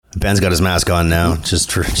Ben's got his mask on now,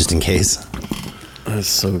 just in case. That's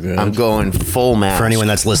so good. I'm going full mask. For anyone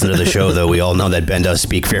that's listened to the show, though, we all know that Ben does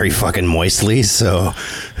speak very fucking moistly, so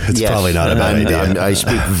it's probably not a bad idea. I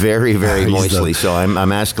speak very, very moistly, so I'm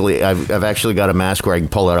actually, I've actually got a mask where I can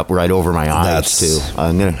pull it up right over my eyes, too.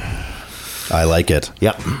 I like it.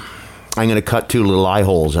 Yep. I'm going to cut 2 little eye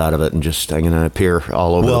holes out of it and I'm going to appear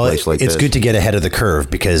all over the place like this. It's good to get ahead of the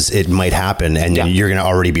curve because it might happen and you're going to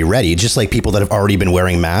already be ready. Just like people that have already been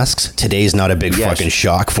wearing masks, today's not a big fucking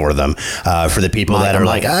shock for them. For the people that are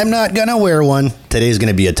like, I'm not going to wear one, today's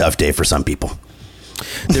going to be a tough day for some people.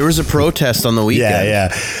 There was a protest on the weekend.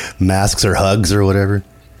 Yeah. Masks or hugs or whatever.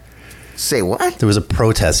 Say what? There was a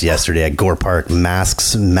protest yesterday at Gore Park.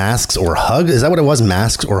 Masks or hugs? Is that what it was?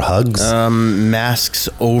 Masks or hugs? Masks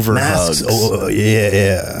over hugs. Oh,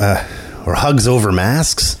 yeah. Or hugs over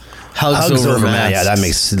masks? Hugs over masks. Yeah, that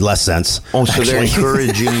makes less sense. Oh, so they're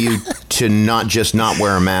encouraging you to not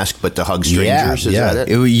wear a mask, but to hug strangers? Is that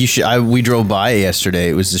it? We drove by yesterday.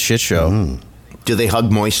 It was a shit show. Do they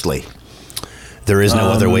hug moistly? There is no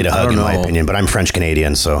other way to hug, in my opinion, but I'm French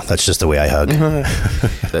Canadian, so that's just the way I hug.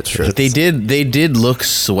 That's true. They did look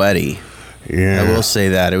sweaty. Yeah. I will say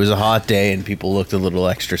that. It was a hot day and people looked a little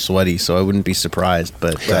extra sweaty, so I wouldn't be surprised.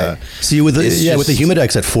 But see, with the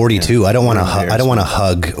Humidex at 42, I don't want to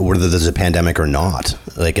hug whether there's a pandemic or not.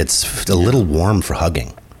 Like, it's a little warm for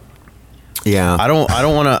hugging. Yeah. I don't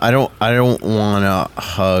want to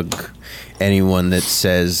hug anyone that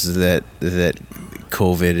says that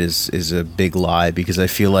COVID is a big lie, because I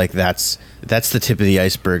feel like that's the tip of the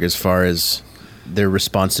iceberg as far as their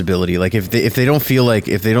responsibility. Like if they don't feel like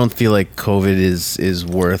COVID is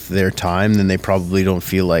worth their time, then they probably don't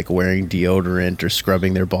feel like wearing deodorant or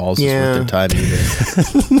scrubbing their balls is worth their time either.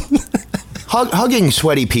 Hugging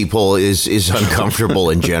sweaty people is uncomfortable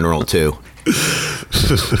in general too.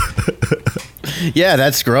 Yeah,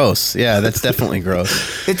 that's gross. Yeah, that's definitely gross.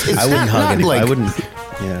 I wouldn't hug anybody. I wouldn't.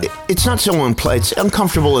 Yeah. It's not so it's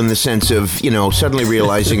uncomfortable in the sense of, suddenly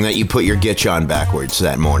realizing that you put your gitch on backwards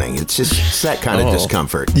that morning. It's that kind of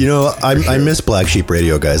discomfort. I miss Black Sheep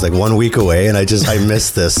Radio, guys. Like 1 week away, and I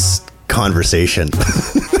miss this conversation.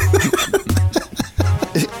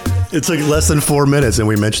 It's like less than 4 minutes, and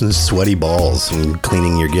we mentioned sweaty balls and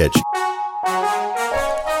cleaning your gitch.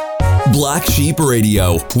 Black Sheep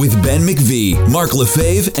Radio with Ben McVie, Mark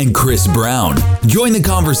Lefebvre, and Chris Brown. Join the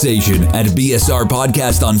conversation at BSR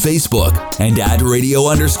Podcast on Facebook and at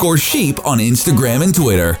radio_sheep on Instagram and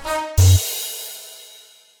Twitter.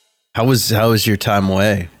 How was your time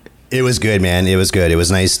away? It was good, man. It was good. It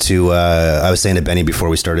was nice to, I was saying to Benny before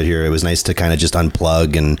we started here, it was nice to kind of just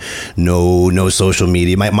unplug and no social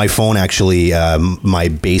media. My phone actually, my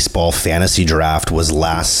baseball fantasy draft was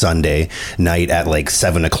last Sunday night at like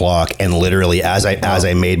 7:00. And literally as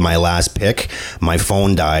I made my last pick, my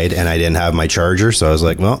phone died and I didn't have my charger. So I was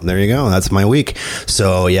like, well, there you go. That's my week.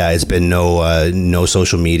 So yeah, it's been no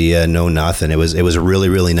social media, no nothing. It was really,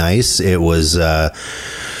 really nice. It was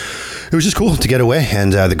just cool to get away,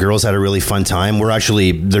 and the girls had a really fun time.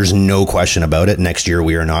 There's no question about it. Next year,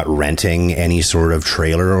 we are not renting any sort of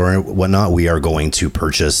trailer or whatnot. We are going to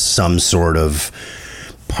purchase some sort of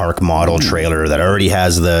park model trailer that already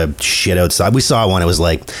has the shit outside. We saw one, it was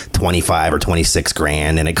like 25 or 26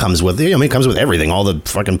 grand, and it comes with everything, all the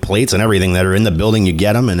fucking plates and everything that are in the building. You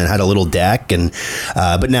get them, and it had a little deck, and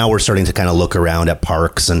but now we're starting to kind of look around at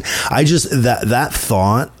parks, and I just that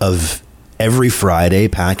thought of every Friday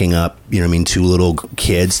packing up, 2 little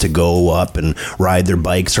kids to go up and ride their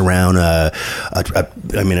bikes around a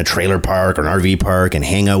trailer park or an RV park and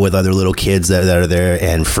hang out with other little kids that are there.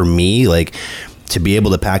 And for me, like, to be able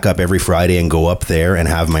to pack up every Friday and go up there and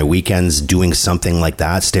have my weekends doing something like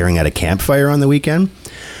that, staring at a campfire on the weekend,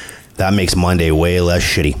 that makes Monday way less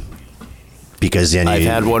shitty. Because then I've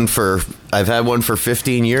had one for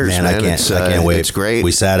 15 years. Man, I can't wait. It's great.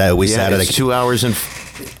 We sat at 2 hours and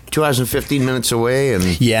 15 minutes away, and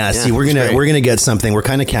see, we're gonna get something. We're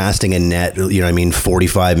kind of casting a net,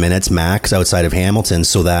 45 minutes max outside of Hamilton,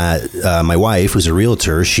 so that my wife, who's a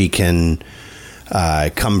realtor, she can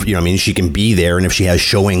come, she can be there, and if she has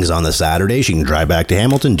showings on the Saturday, she can drive back to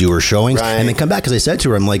Hamilton, do her showings, and then come back. Because I said to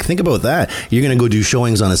her, I'm like, think about that. You're going to go do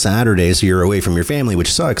showings on a Saturday, so you're away from your family,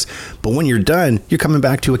 which sucks. But when you're done, you're coming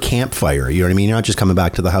back to a campfire. You know what I mean? You're not just coming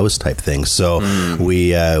back to the house type thing. So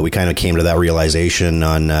we kind of came to that realization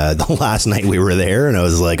on the last night we were there, and I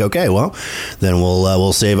was like, okay, well, then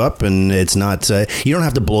we'll save up, and it's not. You don't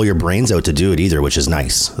have to blow your brains out to do it either, which is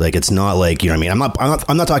nice. Like, it's not like, I mean, I'm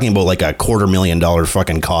not talking about like a $250,000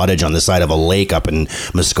 fucking cottage on the side of a lake up in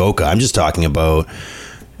Muskoka. I'm just talking about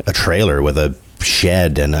a trailer with a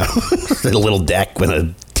shed and a little deck with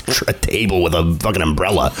a a table with a fucking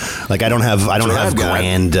umbrella. Like I don't have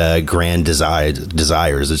grand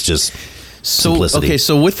desires. It's just simplicity. Okay,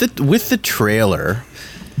 so with the trailer,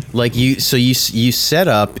 like you set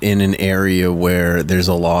up in an area where there's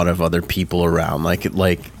a lot of other people around, like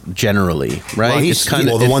generally, right? Well, it's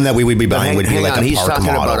the one that we would be buying would be like a park talking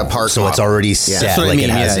model. about a park so model. it's already set. That's what I Like mean.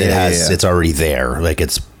 it's already there. Like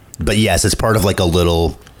but yes, it's part of like a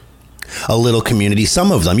little community.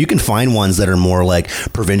 Some of them you can find ones that are more like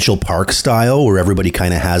provincial park style, where everybody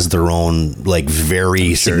kind of has their own like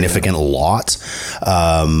very significant lot.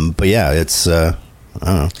 But yeah, it's I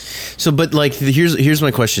don't know. So, but like, here's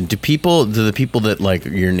my question: do the people that like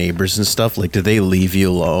your neighbors and stuff, like, do they leave you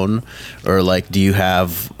alone, or like, do you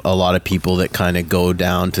have a lot of people that kind of go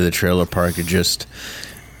down to the trailer park and just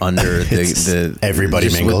under the everybody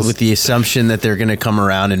just mingles with the assumption that they're going to come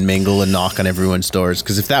around and mingle and knock on everyone's doors?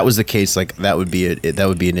 Because if that was the case, like, that would be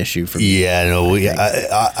an issue for me. Yeah, no,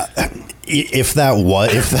 if that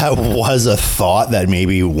was a thought that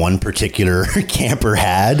maybe one particular camper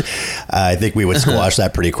had, I think we would squash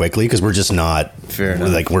that pretty quickly, because we're just not Fair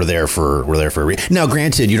enough. like we're there for now.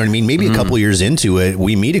 Granted, you know what I mean. Maybe a couple years into it,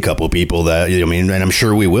 we meet a couple people that, I mean, and I'm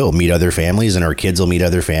sure we will meet other families, and our kids will meet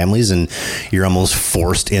other families, and you're almost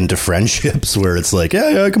forced into friendships where it's like,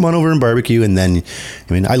 yeah, come on over and barbecue, and then,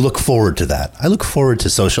 I mean, I look forward to that. I look forward to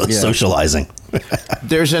socializing.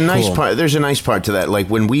 There's a nice part. There's a nice part to that. Like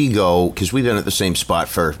when we go, because we've been at the same spot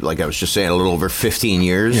for, like I was just saying, a little over 15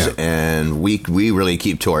 years, and we really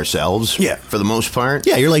keep to ourselves. Yeah. For the most part.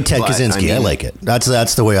 Yeah, you're like Ted Kaczynski. I like it.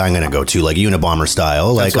 That's the way I'm going to go too, like Unabomber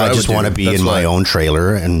style. Like I just want to be in my own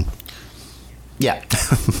trailer and. Yeah.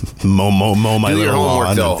 mow my Do your little homework,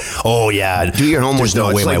 lawn. though. Oh yeah. Do your homework. There's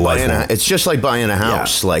no way my wife won't. It's just like buying a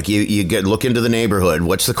house. Like you look into the neighborhood.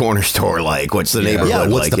 What's the corner store like? What's the neighborhood Yeah,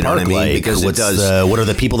 what's like? the You know park what I mean? like? Because What's it does. what are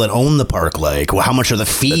the people that own the park like? Well, how much are the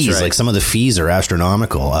fees? That's right. Like some of the fees are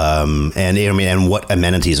astronomical. And I mean, and what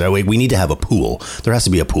amenities are? We need to have a pool. There has to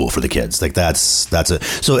be a pool for the kids. Like that's a.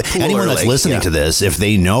 So anyone that's listening to this, if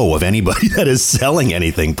they know of anybody that is selling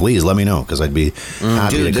anything, please let me know, because I'd be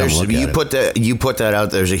happy to come look at it. You put that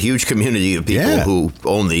out. There's a huge community of people who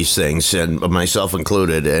own these things, and myself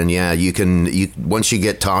included. And once you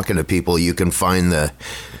get talking to people, you can find the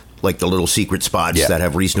little secret spots that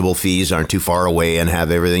have reasonable fees, aren't too far away, and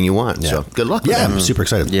have everything you want. So good luck with that. I'm super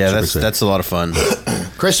excited. Yeah, Super excited. that's a lot of fun.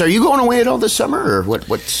 Chris, are you going away at all this summer, or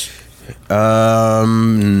what's?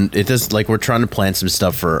 It does, like, we're trying to plan some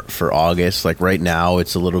stuff for August. Like right now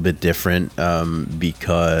it's a little bit different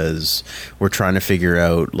because we're trying to figure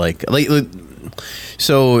out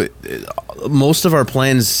so most of our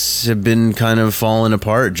plans have been kind of falling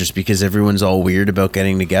apart just because everyone's all weird about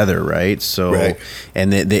getting together, right? So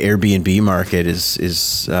and the Airbnb market is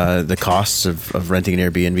the costs of renting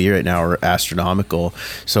an Airbnb right now are astronomical.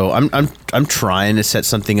 So I'm trying to set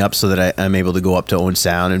something up so that I'm able to go up to Owen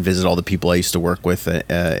Sound and visit all the people I used to work with when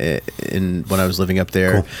I was living up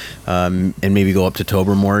there. Cool. And maybe go up to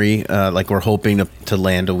Tobermory. Like we're hoping to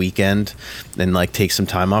land a weekend and like take some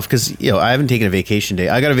time off, because I haven't taken a vacation day.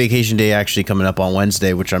 I got a vacation day actually coming up on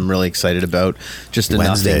Wednesday, which I'm really excited about. Just a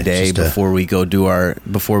nothing day before we go do our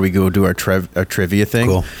trivia thing.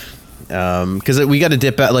 Cool. Because we got to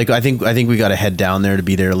dip out. Like I think we got to head down there to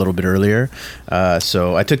be there a little bit earlier.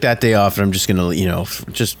 So I took that day off, and I'm just gonna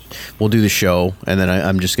we'll do the show, and then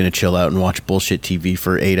I'm just gonna chill out and watch bullshit TV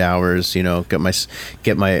for 8 hours.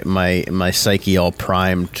 Get my psyche all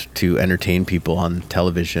primed to entertain people on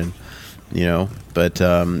television. But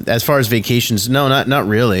as far as vacations, no, not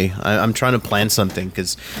really. I'm trying to plan something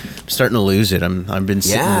because I'm starting to lose it. I've been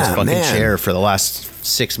sitting in this fucking chair for the last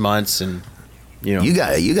 6 months, and you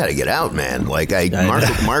got to get out, man. Like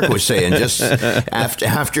Mark was saying, just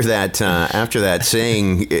after that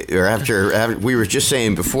saying, or after we were just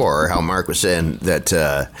saying before, how Mark was saying that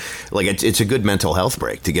it's a good mental health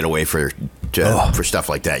break to get away for stuff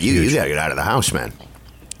like that. You got to get out of the house, man.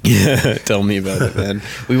 Yeah, tell me about it, man.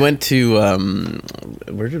 We went to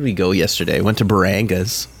where did we go yesterday? Went to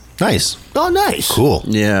Barangas. Nice. Oh, nice. Cool.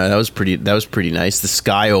 Yeah, that was pretty nice. The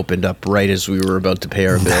sky opened up right as we were about to pay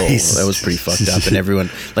our bill. Nice. That was pretty fucked up, and everyone,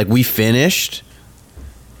 like, we finished,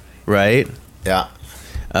 right? Yeah.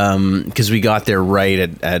 Because we got there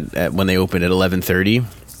right at when they opened at 11:30.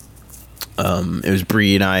 It was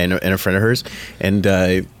Bree and I and a friend of hers, and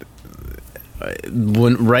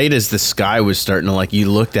when right as the sky was starting to, like,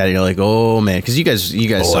 you looked at it, you're like, oh man, because you guys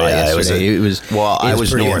saw it yesterday. I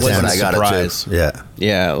was north, and I got it too.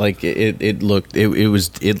 Yeah, like it looked,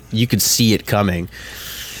 you could see it coming.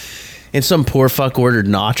 And some poor fuck ordered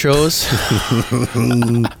nachos.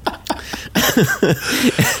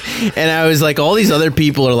 And I was like, all these other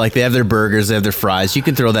people are like, they have their burgers, they have their fries. You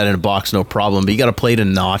can throw that in a box, no problem. But you got a plate of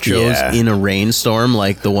nachos in a rainstorm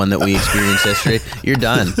like the one that we experienced yesterday. You're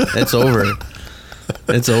done. It's over.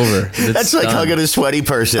 It's over. That's like hugging a sweaty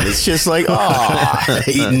person. It's just like, oh,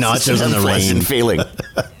 eating nachos in the rain. Feeling.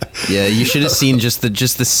 Yeah, you should have seen just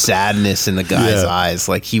the sadness in the guy's eyes.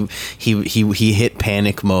 Like he hit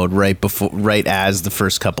panic mode right as the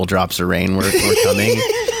first couple drops of rain were coming.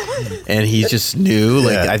 And he just knew,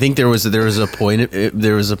 like, I think there was a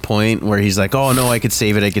point where he's like, oh no, I could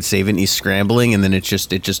save it, and he's scrambling, and then it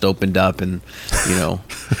just opened up, and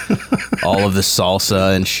all of the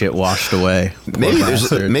salsa and shit washed away.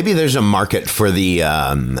 Maybe there's a market for the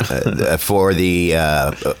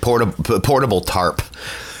portable tarp.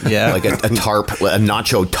 Yeah, like a tarp, a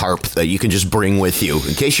nacho tarp that you can just bring with you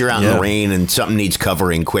in case you're out in the rain and something needs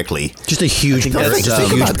covering quickly. Just a huge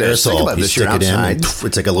parasol. You stick it in.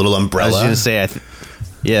 It's like a little umbrella. I was going to say,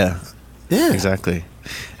 yeah, exactly.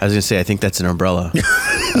 I was going to say, I think that's an umbrella. Yeah,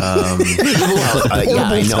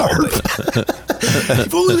 I know.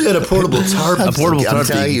 If only they had a portable tarp. A portable tarp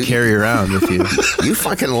that you carry around with you. You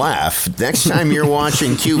fucking laugh. Next time you're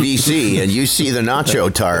watching QVC and you see the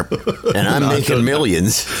nacho tarp and I'm making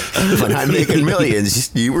millions, when I'm making millions,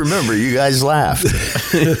 you remember you guys laughed.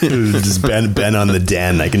 Just Ben on the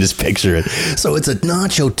Den. I can just picture it. So it's a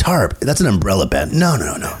nacho tarp. That's an umbrella, Ben. No.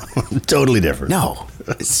 Totally different. No,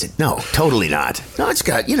 totally not. No, it's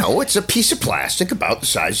got, it's a piece of plastic about the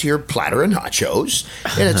size of your platter of nachos,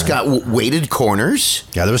 and it's got weighted corners.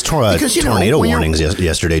 Yeah, there was tornado warnings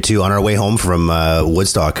yesterday, too. On our way home from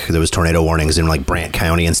Woodstock, there was tornado warnings in, like, Brant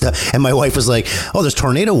County and stuff. And my wife was like, oh, there's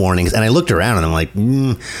tornado warnings. And I looked around, and I'm like,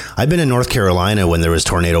 I've been in North Carolina when there was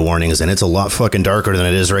tornado warnings, and it's a lot fucking darker than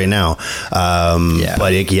it is right now.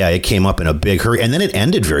 But, it came up in a big hurry. And then it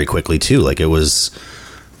ended very quickly, too. Like, it was...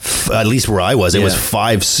 at least where I was, it was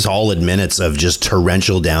 5 solid minutes of just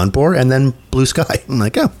torrential downpour and then blue sky. I'm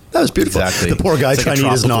like, oh, that was beautiful. Exactly. The poor guy trying to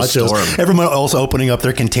eat his nachos. Storm. Everyone else opening up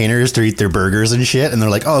their containers to eat their burgers and shit. And they're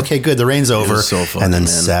like, oh, okay, good. The rain's over. So funny, and then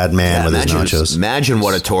sad man with his nachos. Imagine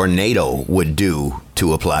what a tornado would do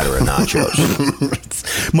to a platter of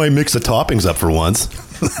nachos. Might mix the toppings up for once.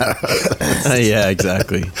 Yeah,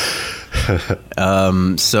 exactly.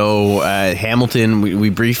 So Hamilton, we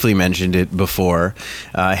briefly mentioned it before.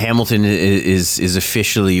 Hamilton is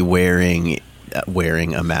officially wearing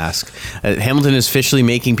a mask. Hamilton is officially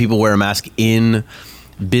making people wear a mask in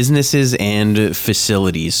businesses and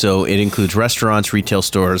facilities. So it includes restaurants, retail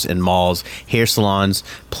stores, and malls, hair salons,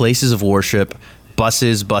 places of worship,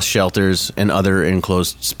 buses, bus shelters, and other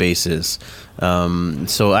enclosed spaces.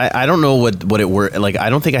 So I don't know what it were like.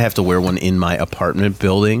 I don't think I have to wear one in my apartment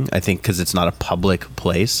building. I think because it's not a public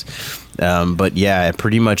place. But yeah,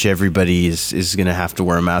 pretty much everybody is going to have to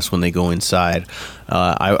wear a mask when they go inside.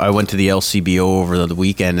 I went to the LCBO over the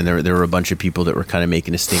weekend, and there were a bunch of people that were kind of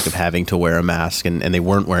making a stink of having to wear a mask, and they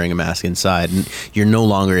weren't wearing a mask inside. And you're no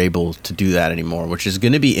longer able to do that anymore, which is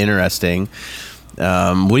going to be interesting.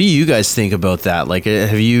 What do you guys think about that? Like,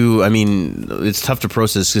 it's tough to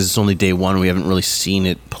process because it's only day one. We haven't really seen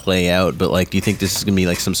it play out, but like, do you think this is going to be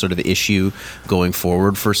like some sort of issue going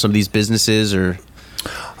forward for some of these businesses, or?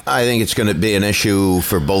 I think it's going to be an issue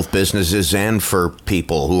for both businesses and for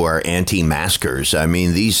people who are anti-maskers. I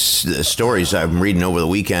mean, these stories I'm reading over the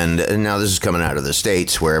weekend, and now this is coming out of the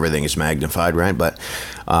States where everything is magnified, right? But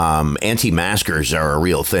anti-maskers are a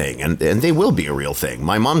real thing, and they will be a real thing.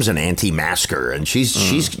 My mom's an anti-masker, and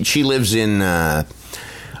she lives in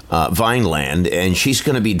Vineland, and she's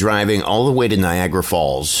going to be driving all the way to Niagara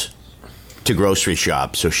Falls to grocery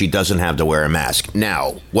shop, so she doesn't have to wear a mask.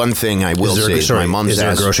 Now, one thing I will say is my mom's... Is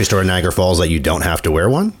there a grocery store in Niagara Falls that you don't have to wear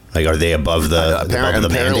one? Like, are they above the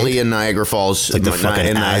apparently in Niagara Falls, like the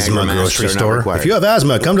fucking asthma grocery store? If you have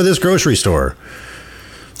asthma, come to this grocery store.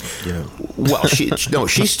 Yeah. Well,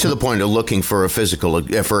 she's to the point of looking for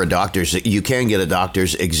a doctor's. You can get a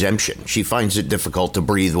doctor's exemption. She finds it difficult to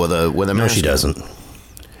breathe with a mask. No, she doesn't.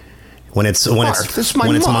 When it's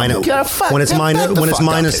minus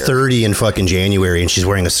 30 in fucking January and she's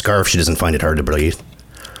wearing a scarf, she doesn't find it hard to breathe.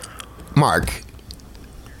 Mark,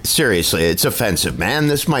 seriously, it's offensive, man.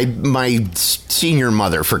 This my senior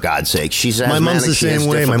mother, for God's sake. She's asthmatic. My mom's the same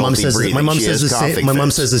way. My mom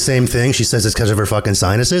says the same thing. She says it's because of her fucking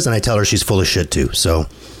sinuses, and I tell her she's full of shit too. So,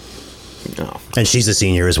 and she's a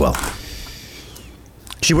senior as well.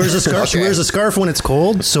 She wears a scarf. Okay. She wears a scarf when it's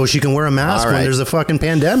cold, so she can wear a mask when there's a fucking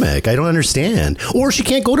pandemic. I don't understand. Or she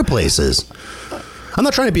can't go to places. I'm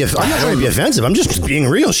not trying to be offensive. I'm just being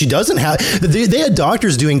real. She doesn't have. They had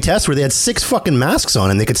doctors doing tests where they had 6 fucking masks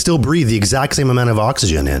on and they could still breathe the exact same amount of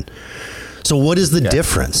oxygen in. So what is the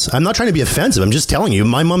difference? I'm not trying to be offensive. I'm just telling you,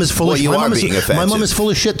 my mom is full of shit. My mom is full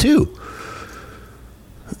of shit too.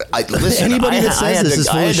 Anybody that says this is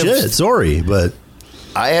full of shit. Sorry, but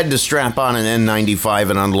I had to strap on an N95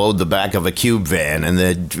 and unload the back of a cube van in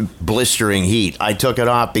the blistering heat. I took it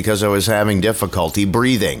off because I was having difficulty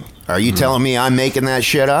breathing. Are you telling me I'm making that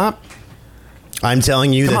shit up? I'm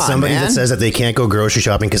telling you that somebody that says that they can't go grocery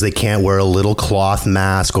shopping because they can't wear a little cloth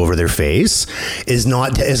mask over their face is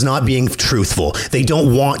not being truthful. They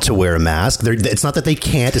don't want to wear a mask. It's not that they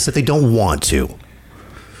can't, it's that they don't want to.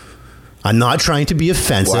 I'm not trying to be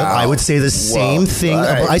offensive. Wow. I would say the same thing.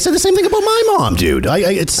 Right. I said the same thing about my mom, dude.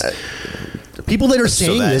 It's people that are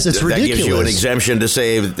saying this. It's ridiculous. That gives you an exemption to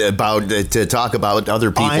say about to talk about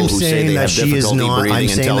other people who say they have difficulty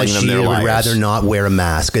breathing and telling them they're liars. Would rather not wear a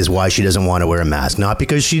mask is why she doesn't want to wear a mask. Not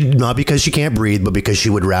because she can't breathe, but because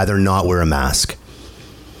she would rather not wear a mask.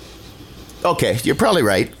 Okay, you're probably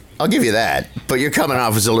right. I'll give you that, but you're coming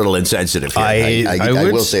off as a little insensitive here.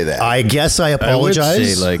 I will say that. I guess I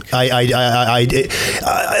apologize. I would say,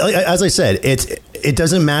 as I said, it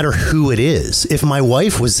doesn't matter who it is. If my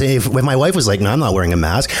wife was like, "No, I'm not wearing a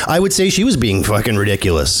mask," I would say she was being fucking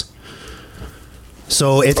ridiculous.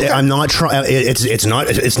 So I'm not trying.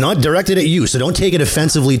 It's not directed at you. So don't take it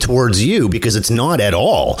offensively towards you because it's not at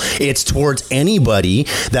all. It's towards anybody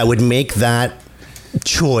that would make that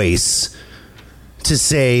choice. To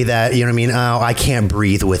say that, you know what I mean? Oh, I can't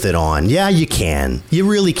breathe with it on. Yeah, you can. You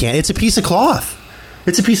really can. It's a piece of cloth.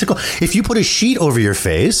 It's a piece of cloth. If you put a sheet over your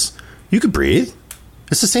face, you could breathe.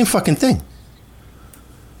 It's the same fucking thing.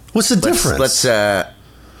 What's the difference? All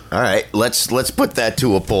right. Let's put that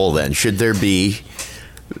to a poll then. Should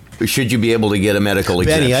you be able to get a medical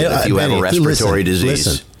exemption if you have a respiratory disease?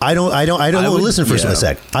 Listen. I don't listen for a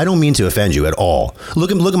sec. I don't mean to offend you at all. Look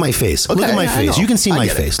at my face. Okay, look at my face. You can see my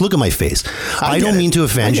face. Look at my face. I don't mean to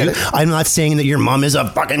offend you. I'm not saying that your mom is a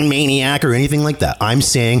fucking maniac or anything like that. I'm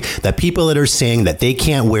saying that people that are saying that they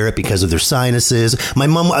can't wear it because of their sinuses. My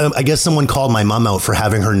mom, I guess someone called my mom out for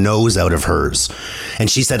having her nose out of hers. And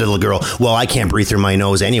she said to the girl, "Well, I can't breathe through my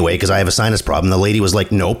nose anyway because I have a sinus problem." The lady was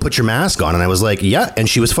like, "No, put your mask on." And I was like, "Yeah." And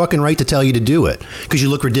she was fucking right to tell you to do it because you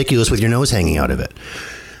look ridiculous with your nose hanging out of it.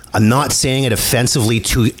 I'm not saying it offensively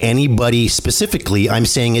to anybody specifically. I'm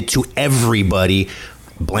saying it to everybody.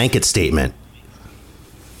 Blanket statement.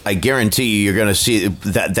 I guarantee you're going to see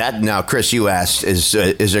that now, Chris, you asked, is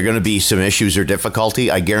there going to be some issues or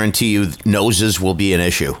difficulty? I guarantee you noses will be an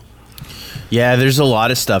issue. Yeah, there's a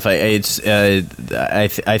lot of stuff. I think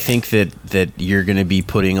that you're going to be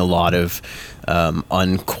putting a lot of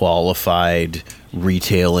unqualified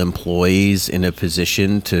retail employees in a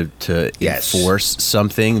position to enforce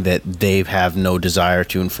something that they have no desire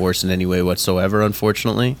to enforce in any way whatsoever,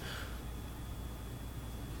 unfortunately.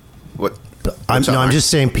 I'm just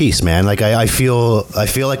saying peace, man. Like I feel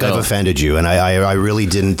like I've offended you, and I really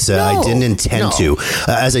didn't. I didn't intend to.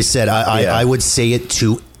 As I said, I would say it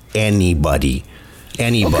to anybody.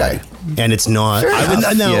 Okay. And it's not.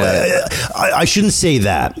 I shouldn't say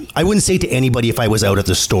that. I wouldn't say to anybody if I was out at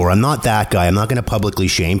the store. I'm not that guy. I'm not going to publicly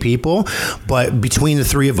shame people. But between the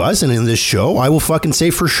three of us and in this show, I will fucking say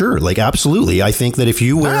for sure, like absolutely. I think that if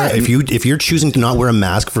you wear, if you're choosing to not wear a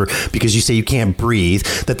mask because you say you can't breathe,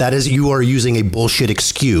 that is you are using a bullshit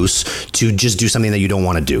excuse to just do something that you don't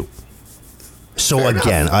want to do. So fair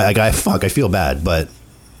again, I feel bad, but.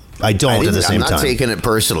 I don't at the same time. I'm not taking it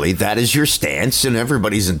personally. That is your stance, and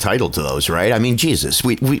everybody's entitled to those, right? I mean, Jesus,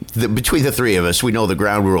 between the three of us, we know the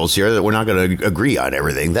ground rules here that we're not going to agree on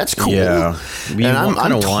everything. That's cool. Yeah. And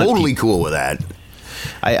I'm totally cool with that.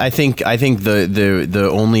 I think the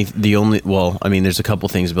only well, I mean, there's a couple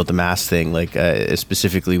things about the mask thing, like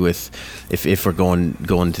specifically with if we're going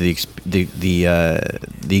to the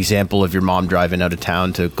example of your mom driving out of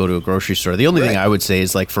town to go to a grocery store. The only thing I would say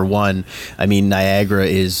is, like, for one, I mean, Niagara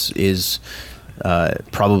is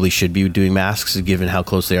probably should be doing masks given how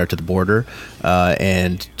close they are to the border,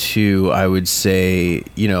 and two, I would say,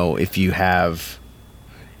 you know, if you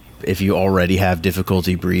already have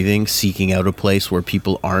difficulty breathing, seeking out a place where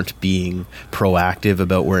people aren't being proactive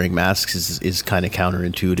about wearing masks is kind of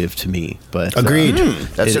counterintuitive to me. But agreed.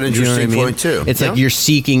 That's an interesting point too. It's like you're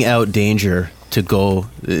seeking out danger to go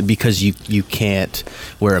because you can't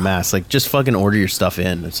wear a mask. Like, just fucking order your stuff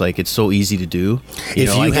in. It's like, it's so easy to do.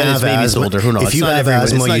 If you have asthma,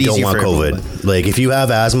 you don't want COVID. Like, if you have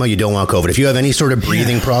asthma, you don't want COVID. If you have any sort of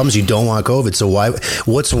breathing problems, you don't want COVID. So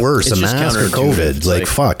what's worse, a mask or COVID? Like,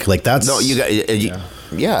 fuck. Like, that's no. You got.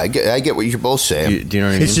 Yeah, I get what you're both saying. Do you know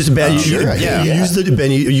what I mean? It's just bad.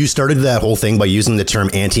 You started that whole thing by using the term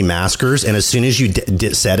anti-maskers, and as soon as you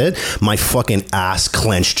said it, my fucking ass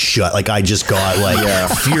clenched shut. Like I just got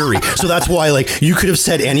fury. So that's why, like, you could have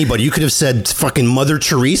said anybody. You could have said fucking Mother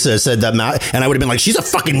Teresa said that, and I would have been like, she's a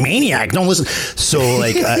fucking maniac. Don't listen. So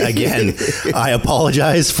like again, I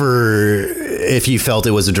apologize for if you felt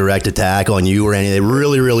it was a direct attack on you or anything. It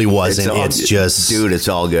really, really wasn't. It's just, dude, it's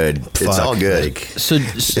all good. It's all good. Like, so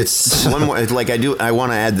it's one more. Like I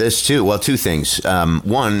want to add this too. Well, two things.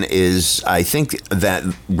 One is I think that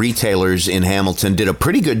retailers in Hamilton did a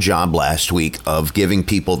pretty good job last week of giving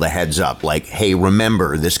people the heads up. Like, hey,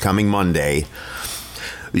 remember this coming Monday.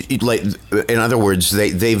 Like, in other words,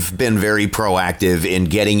 they've been very proactive in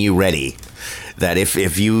getting you ready. That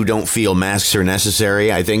if you don't feel masks are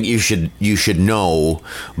necessary, I think you should know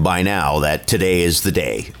by now that today is the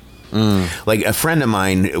day. Like a friend of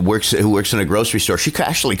mine who works in a grocery store, she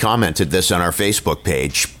actually commented this on our Facebook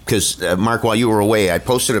page because Mark, while you were away, I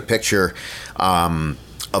posted a picture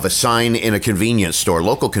of a sign in a convenience store,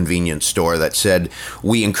 local convenience store, that said,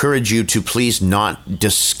 "We encourage you to please not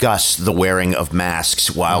discuss the wearing of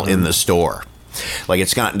masks while in the store." Like,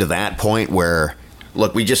 it's gotten to that point where,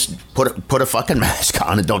 look, we just put a fucking mask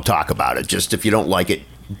on and don't talk about it. Just if you don't like it,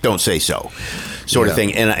 don't say so, sort of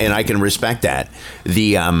thing. And I can respect that.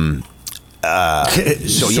 The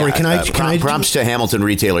props to Hamilton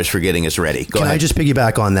retailers for getting us ready. Go ahead. I just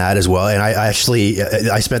piggyback on that as well? And I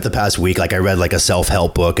spent the past week, like, I read like a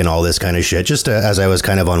self-help book and all this kind of shit, just as I was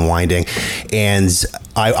kind of unwinding. And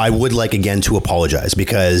I would like, again, to apologize,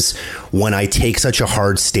 because when I take such a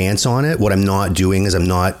hard stance on it, what I'm not doing is I'm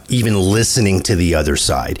not even listening to the other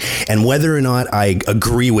side. And whether or not I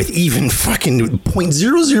agree with even fucking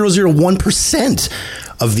 0.0001%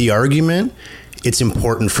 of the argument, it's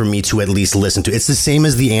important for me to at least listen to. It's the same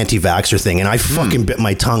as the anti-vaxxer thing. And I fucking bit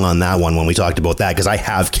my tongue on that one when we talked about that, because I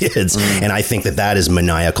have kids and I think that is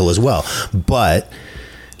maniacal as well. But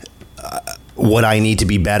what I need to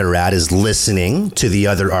be better at is listening to the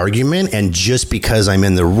other argument. And just because I'm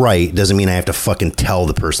in the right doesn't mean I have to fucking tell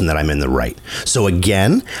the person that I'm in the right. So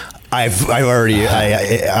again, I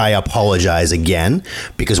apologize again,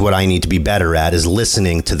 because what I need to be better at is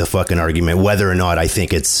listening to the fucking argument, whether or not I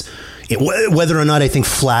think whether or not I think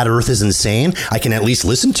flat Earth is insane. I can at least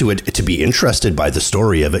listen to it to be interested by the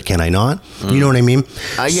story of it. Can I not? You know what I mean?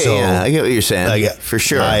 I get what you're saying. For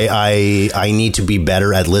sure. I need to be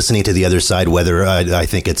better at listening to the other side, whether I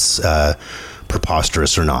think it's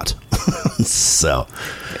preposterous or not. So,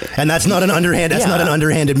 and that's not an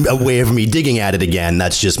underhanded way of me digging at it again.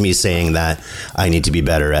 That's just me saying that I need to be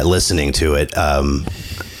better at listening to it.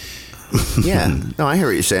 Yeah. No, I hear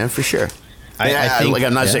what you're saying, for sure. I think, like,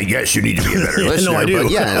 I'm not saying, yes, you need to be a better listener. No, I do.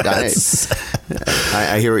 But yeah,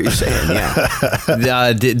 I hear what you're saying.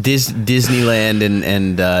 Yeah. Disneyland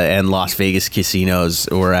and Las Vegas casinos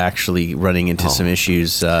were actually running into some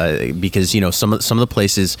issues because, you know, some of the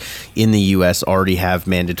places in the U.S. already have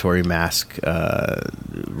mandatory mask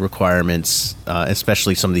requirements,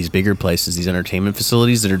 especially some of these bigger places, these entertainment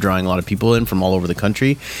facilities that are drawing a lot of people in from all over the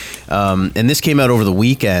country. And this came out over the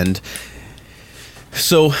weekend.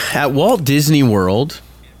 So at Walt Disney World,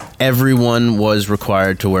 everyone was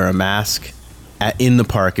required to wear a mask in the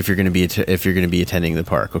park if you're going to be attending the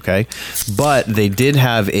park, okay? But they did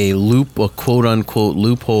have a quote unquote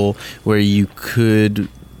loophole where you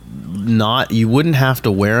wouldn't have to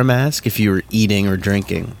wear a mask if you were eating or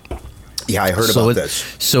drinking. Yeah, I heard about this.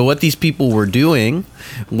 So what these people were doing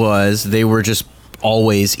was they were just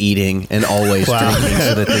always eating and always drinking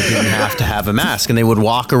so that they didn't have to have a mask, and they would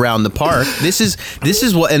walk around the park. This is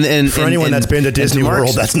what and for anyone that's been to Disney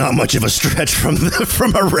World, that's not much of a stretch from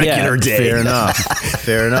a regular day.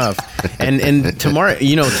 Fair enough. And to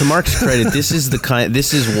Mark's credit, this is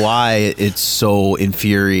why it's so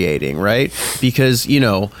infuriating, right? Because, you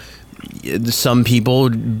know, some people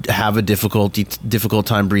have a difficult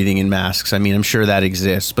time breathing in masks. I mean, I'm sure that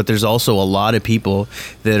exists, but there's also a lot of people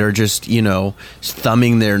that are just, you know,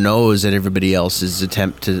 thumbing their nose at everybody else's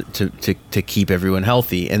attempt to keep everyone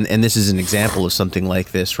healthy. And this is an example of something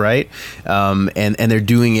like this, right? And they're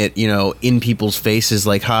doing it, you know, in people's faces,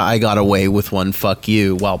 like, I got away with one, fuck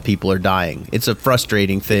you, while people are dying. It's a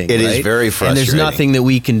frustrating thing. It is very frustrating. And there's nothing that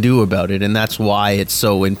we can do about it. And that's why it's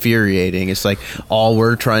so infuriating. It's like, all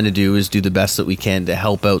we're trying to do is do the best that we can to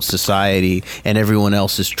help out society, and everyone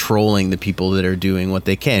else is trolling the people that are doing what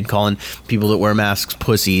they can, calling people that wear masks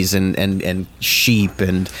pussies and sheep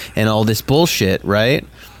and all this bullshit, right?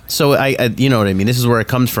 So I you know what I mean? This is where it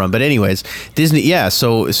comes from. But anyways, Disney, yeah,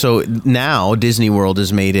 so now Disney World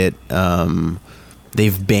has made it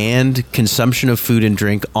they've banned consumption of food and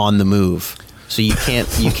drink on the move. so you can't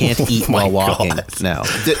eat while walking now.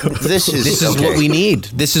 This is okay. What we need.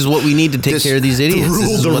 This is what we need to take care of these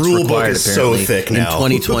idiots. The rule book is so thick now.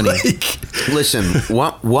 In 2020. Listen,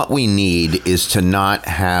 what we need is to not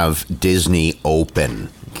have Disney open.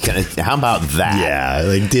 How about that? Yeah,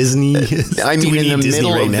 like Disney. I mean, in the Disney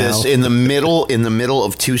middle right of now? this, in the middle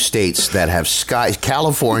of two states that have sky,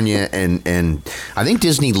 California and I think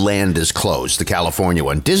Disneyland is closed. The California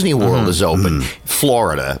one, Disney World is open.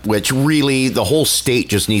 Florida, which really the whole state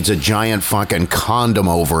just needs a giant fucking condom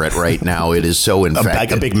over it right now. It is so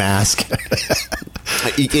infected. A big mask.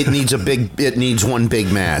 It needs one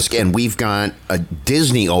big mask, and we've got a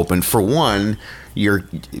Disney open for one. You're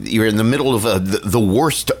in the middle of the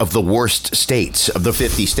worst of the worst states of the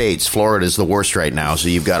 50 states. Florida is the worst right now, so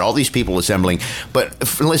you've got all these people assembling.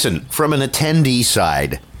 But listen, from an attendee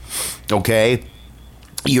side, okay,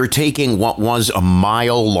 you're taking what was a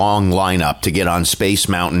mile-long lineup to get on Space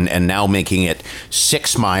Mountain and now making it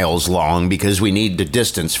 6 miles long because we need the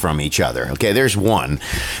distance from each other. Okay, there's one.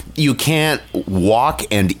 You can't walk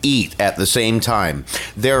and eat at the same time.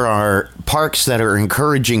 There are parks that are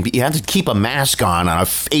encouraging, you have to keep a mask on a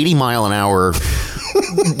 80-mile-an-hour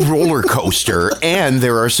roller coaster, and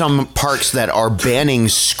there are some parks that are banning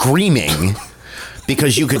screaming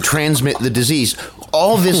because you could transmit the disease.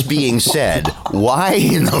 All this being said, why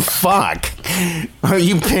in the fuck are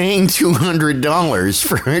you paying $200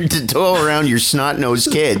 for to tow around your snot-nosed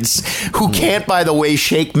kids who can't, by the way,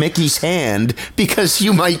 shake Mickey's hand because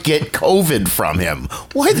you might get COVID from him?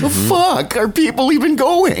 Why the fuck are people even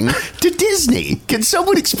going to Disney? Can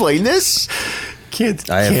someone explain this?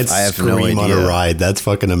 I have no scream on idea. a ride. That's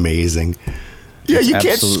fucking amazing. Yeah, you can't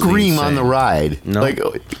absolutely scream insane. on the ride. No. Like,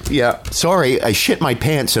 yeah, sorry, I shit my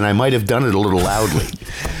pants and I might have done it a little loudly.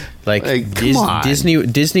 Like come on.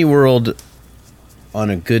 Disney World on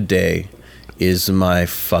a good day is my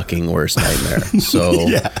fucking worst nightmare. So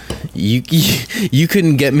Yeah. you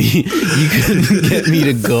couldn't get me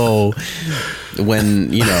to go when,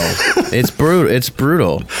 it's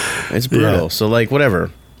brutal. Yeah. So like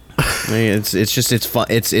whatever. I mean, it's fun.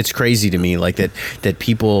 It's crazy to me like that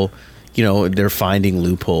people, they're finding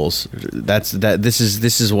loopholes.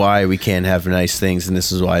 This is why we can't have nice things, and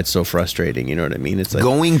this is why it's so frustrating. You know what I mean? It's like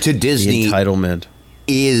Going to Disney the entitlement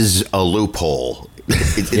is a loophole.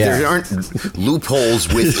 There aren't loopholes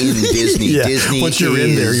within Disney. Yeah. Disney Once you're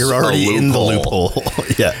in there, you're already in the loophole.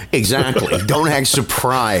 Yeah. Exactly. Don't act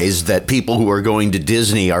surprised that people who are going to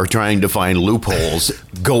Disney are trying to find loopholes.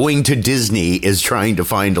 Going to Disney is trying to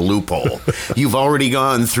find a loophole. You've already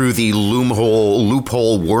gone through the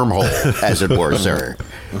loophole wormhole, as it were, sir.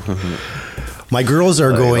 My girls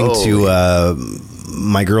are going to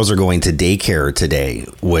daycare today,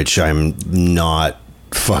 which I'm not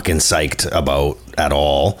fucking psyched about at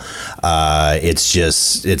all.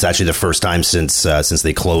 It's actually the first time since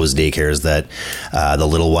they closed daycares that the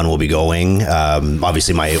little one will be going.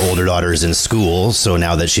 Obviously my older daughter is in school, so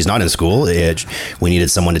now that she's not in school, we needed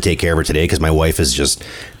someone to take care of her today because my wife is just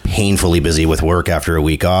painfully busy with work after a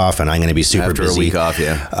week off, and I'm going to be super busy After a week off,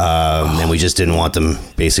 yeah. And we just didn't want them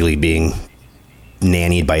basically being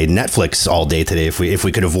nannied by Netflix all day today if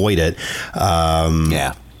we could avoid it.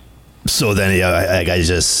 Yeah. So then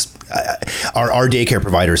our daycare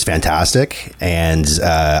provider is fantastic, and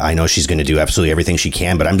I know she's going to do absolutely everything she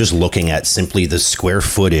can, but I'm just looking at simply the square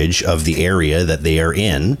footage of the area that they are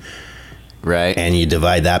in, Right. and you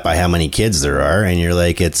divide that by how many kids there are, and you're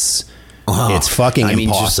like, it's fucking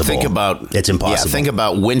impossible. Just think about it's impossible. Yeah, think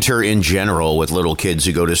about winter in general with little kids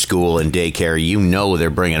who go to school and daycare. They're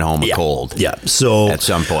bringing home a cold. Yeah. So At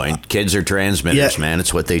some point, kids are transmitters, man.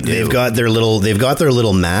 It's what they do. They've got their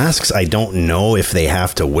little masks. I don't know if they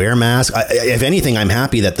have to wear masks. If anything, I'm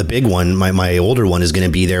happy that the big one, my older one, is going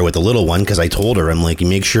to be there with the little one, because I told her, I'm like, you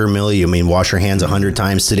make sure, Millie, wash her hands 100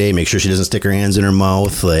 times today. Make sure she doesn't stick her hands in her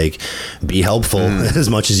mouth. Like, be helpful as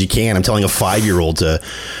much as you can. I'm telling a 5-year-old to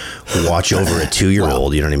watch over a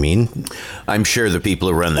 2-year-old. You know what I mean? I'm sure the people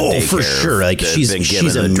who run the daycare, for sure. Like, she's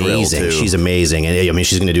amazing. She's amazing, and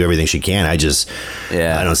she's going to do everything she can. I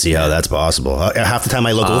don't see how that's possible. Half the time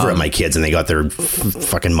I look over at my kids and they got their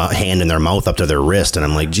fucking hand in their mouth up to their wrist, and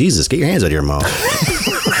I'm like, Jesus, get your hands out of your mouth.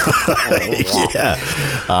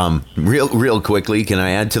 Yeah. Real quickly, can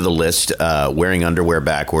I add to the list? Wearing underwear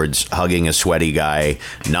backwards, hugging a sweaty guy,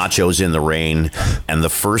 nachos in the rain, and the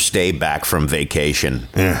first day back from vacation.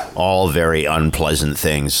 Yeah. All very unpleasant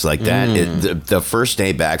things like that. The first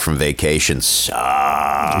day back from vacation sucks.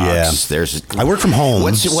 Yeah. I work from home.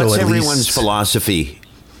 What's so at everyone's least philosophy?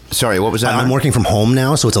 Sorry, what was that? I'm working from home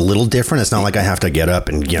now, so it's a little different. It's not like I have to get up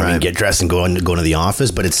and get dressed and go into the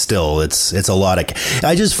office, but it's still it's a lot of.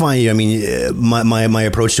 I just find my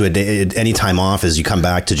approach to any time off is you come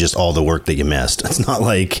back to just all the work that you missed. It's not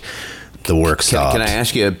like the work stopped. Can I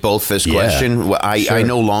ask you both this question? Sure. I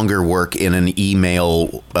no longer work in an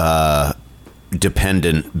email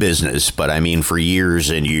dependent business, but I mean for years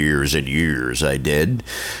and years and years I did.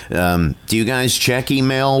 Do you guys check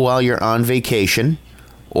email while you're on vacation,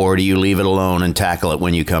 or do you leave it alone and tackle it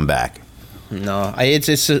when you come back? No,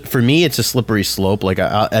 it's for me it's a slippery slope. Like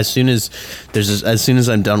as soon as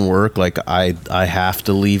I'm done work, like I have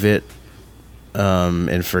to leave it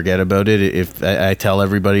and forget about it. If I tell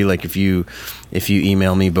everybody, like if you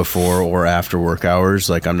email me before or after work hours,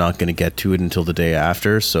 like I'm not going to get to it until the day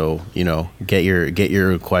after. So get your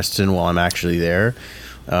requests in while I'm actually there.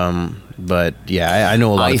 But yeah, I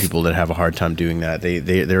know a lot of people that have a hard time doing that. They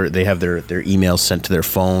have their emails sent to their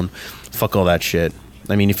phone. Fuck all that shit.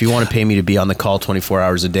 I mean, if you want to pay me to be on the call 24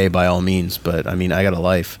 hours a day, by all means. But I mean, I got a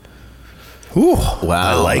life. Ooh, wow,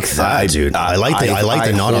 I like that, dude. I like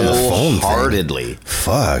the not on the phone wholeheartedly.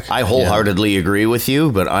 Fuck. I wholeheartedly agree with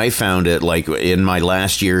you, but I found it like in my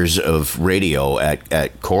last years of radio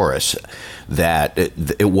at Chorus that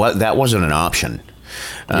that wasn't an option.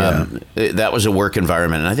 That was a work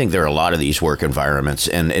environment, and I think there are a lot of these work environments.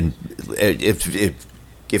 And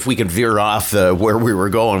if we could veer off where we were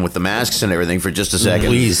going with the masks and everything for just a second,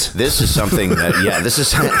 please. This is something that this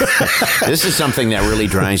is something that really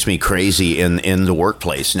drives me crazy in the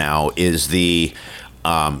workplace now. Is the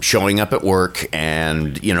showing up at work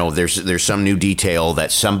and there's some new detail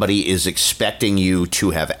that somebody is expecting you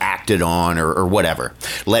to have acted on or whatever.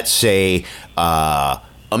 Let's say a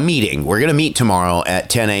meeting. We're going to meet tomorrow at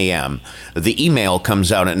 10 a.m. The email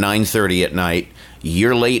comes out at 9:30 at night.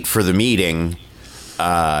 You're late for the meeting.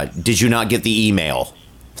 Did you not get the email?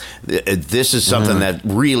 This is something that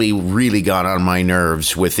really, really got on my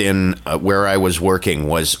nerves within where I was working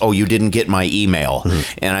was, you didn't get my email.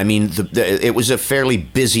 And I mean, it was a fairly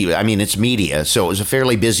busy, I mean, it's media, so it was a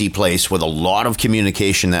fairly busy place with a lot of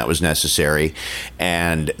communication that was necessary.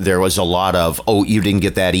 And there was a lot of, you didn't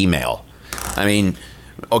get that email. I mean,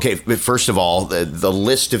 okay, but first of all, the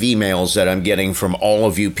list of emails that I'm getting from all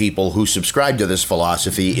of you people who subscribe to this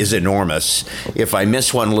philosophy is enormous. If I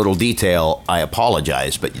miss one little detail, I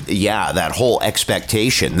apologize. But yeah, that whole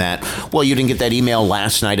expectation that, you didn't get that email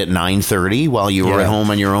last night at 9:30 while you were at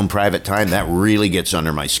home on your own private time, that really gets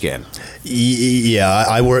under my skin. Yeah,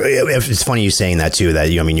 I work. It's funny you saying that too.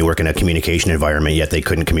 That you work in a communication environment, yet they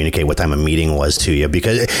couldn't communicate what time a meeting was to you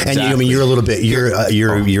because. And exactly. You're a little bit you're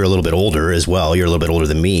a little bit older as well. You're a little bit older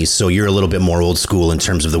than me, so you're a little bit more old school in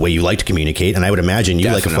terms of the way you like to communicate. And I would imagine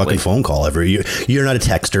you like a fucking phone call. You're not a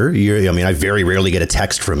texter. I very rarely get a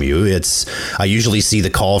text from you. I usually see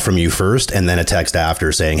the call from you first, and then a text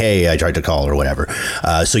after saying, "Hey, I tried to call" or whatever.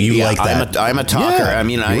 So you like that? I'm a talker. Yeah, I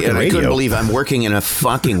mean, I couldn't believe I'm working in a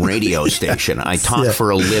fucking radio station. I talk for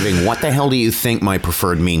a living. What the hell do you think my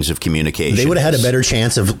preferred means of communication They would have had a better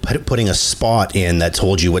chance of putting a spot in that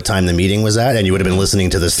told you what time the meeting was at, and you would have been listening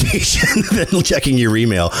to the station than checking your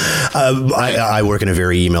email. I work in a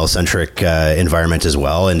very email-centric environment as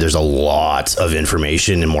well, and there's a lot of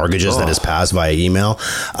information in mortgages that is passed via email.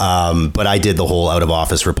 But I did the whole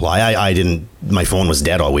out-of-office reply. I didn't. My phone was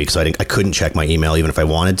dead all week, so I couldn't check my email even if I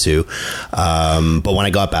wanted to. But when I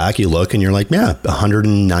got back, you look and you're like,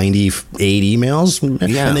 198 emails.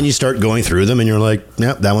 Yeah. And then you start going through them and you're like,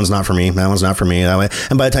 that one's not for me. That one's not for me.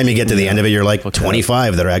 And by the time you get to the end of it, you're like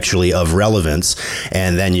 25 that are actually of relevance.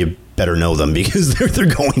 And then you better know them because they're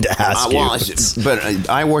going to ask you. But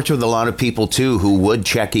I worked with a lot of people too who would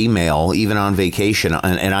check email even on vacation,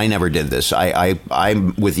 and I never did this.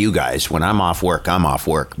 I'm with you guys. When I'm off work, I'm off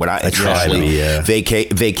work. But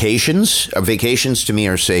vacations to me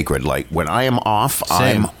are sacred. Like when I am off,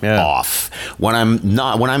 I'm off. When I'm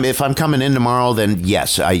not, if I'm coming in tomorrow, then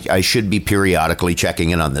yes, I should be periodically checking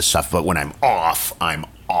in on this stuff. But when I'm off, I'm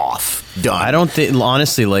off. Done. I don't think,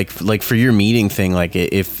 honestly, like for your meeting thing, like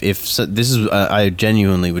if this is, I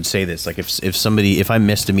genuinely would say this, like if I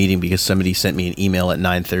missed a meeting because somebody sent me an email at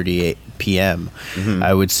 9:38 p.m.,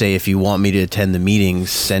 I would say, if you want me to attend the meeting,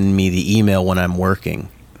 send me the email when I'm working.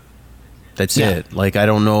 That's it. Like, I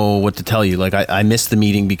don't know what to tell you. Like, I missed the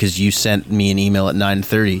meeting because you sent me an email at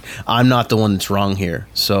 9:30. I'm not the one that's wrong here.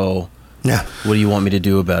 So what do you want me to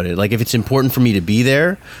do about it? Like, if it's important for me to be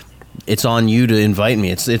there, it's on you to invite me.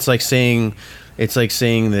 It's like saying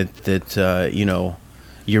that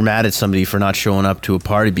you're mad at somebody for not showing up to a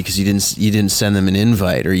party because you didn't send them an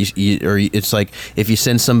invite, or it's like if you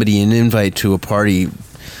send somebody an invite to a party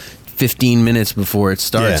 15 minutes before it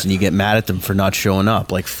starts, Yeah. and you get mad at them for not showing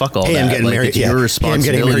up. Like, fuck all Hey, that. I'm getting Like, married. it's Yeah. your Hey, I'm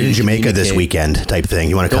responsibility getting married in to Jamaica this communicate. weekend, type thing.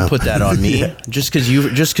 You want to Don't come? put that on me. Just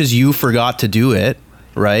because you forgot to do it,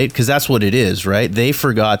 right? Because that's what it is, right? They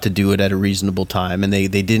forgot to do it at a reasonable time, and they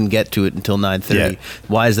didn't get to it until 9:30. Yeah.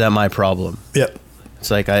 Why is that my problem? Yep. It's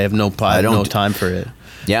like I have no time for it.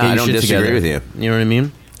 Yeah, Get I your don't shit disagree together. with you. You know what I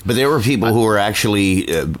mean? But there were people who were actually,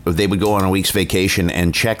 they would go on a week's vacation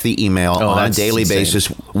and check the email on a that's daily insane. basis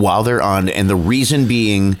while they're on. And the reason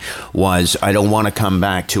being was, I don't want to come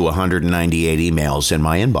back to 198 emails in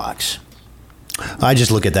my inbox. I just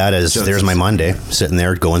look at that as there's my Monday, sitting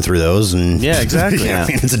there going through those, and Yeah, exactly. I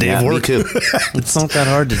mean, it's a day of work. Me too. It's not that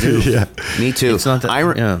hard to do. Yeah. Me too. It's not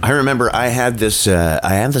that- yeah. I remember I had this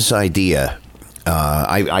idea.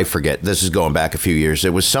 I forget. This is going back a few years.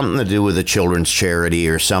 It was something to do with a children's charity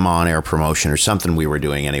or some on-air promotion or something we were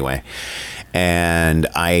doing anyway. And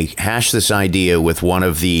I hashed this idea with one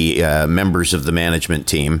of the members of the management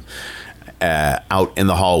team out in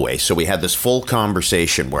the hallway. So we had this full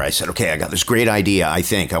conversation where I said, okay, I got this great idea. I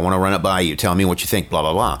want to run it by you. Tell me what you think, blah,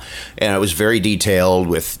 blah, blah. And it was very detailed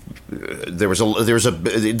with,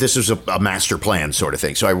 this was a master plan sort of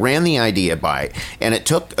thing. So I ran the idea by, and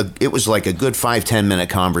it was like a good 5-10 minute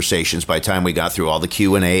conversations by the time we got through all the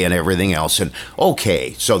Q&A and everything else. And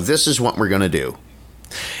okay, so this is what we're going to do.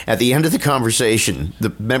 At the end of the conversation,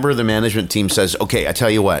 the member of the management team says, okay, I tell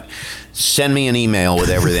you what, send me an email with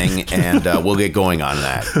everything and we'll get going on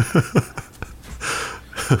that.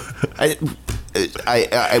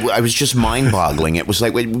 I was just mind-boggling. It was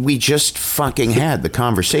like we just fucking had the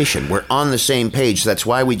conversation. We're on the same page. That's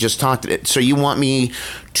why we just talked it. So you want me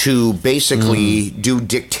to basically do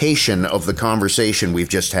dictation of the conversation we've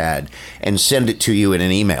just had and send it to you in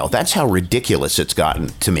an email? That's how ridiculous it's gotten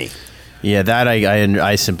to me. Yeah, that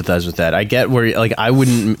I sympathize with that. I get where, like, I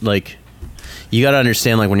wouldn't, like, you got to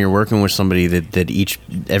understand, like, when you're working with somebody that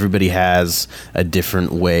everybody has a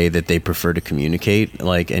different way that they prefer to communicate,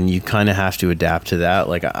 like, and you kind of have to adapt to that.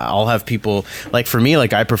 Like, I'll have people, like, for me,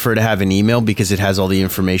 like, I prefer to have an email because it has all the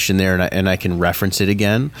information there and I can reference it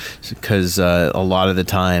again, because a lot of the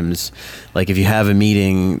times, like, if you have a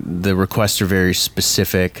meeting, the requests are very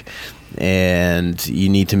specific, and you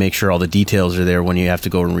need to make sure all the details are there when you have to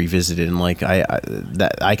go and revisit it. And like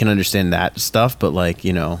I can understand that stuff, but like,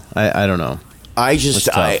 you know, I don't know. I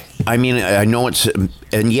mean, I know it's,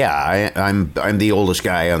 and yeah, I'm the oldest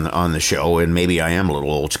guy on the show, and maybe I am a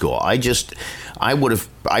little old school. I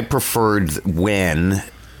preferred when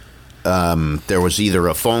there was either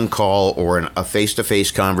a phone call or a face-to-face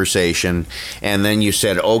conversation, and then you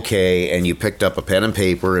said okay, and you picked up a pen and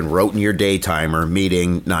paper and wrote in your day timer,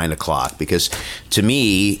 meeting 9 o'clock. Because to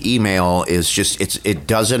me, email is just,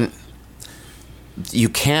 you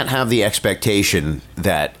can't have the expectation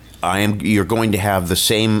that you're going to have the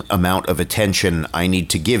same amount of attention I need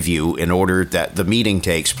to give you in order that the meeting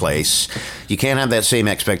takes place. You can't have that same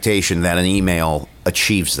expectation that an email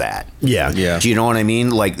achieves that. Yeah. Do you know what I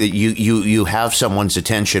mean? Like you have someone's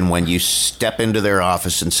attention when you step into their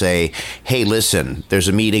office and say, hey, listen, there's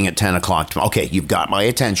a meeting at 10 o'clock. Okay, you've got my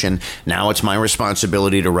attention. Now it's my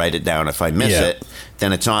responsibility to write it down. If I miss it,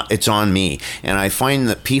 then it's on me. And I find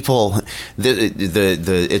that people,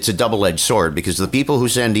 it's a double-edged sword, because the people who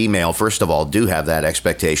send email, first of all, do have that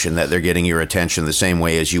expectation that they're getting your attention the same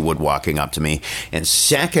way as you would walking up to me. And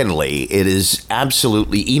secondly, it is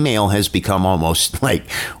absolutely, email has become almost like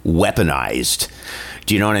weaponized.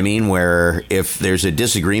 Do you know what I mean? Where if there's a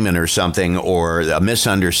disagreement or something or a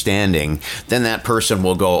misunderstanding, then that person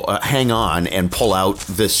will go, hang on, and pull out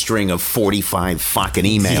this string of 45 fucking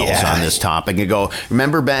emails on this topic and go,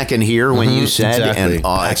 remember back in here when you said, exactly. and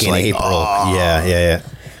Back it's in like, April. oh, Yeah.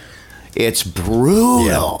 it's brutal.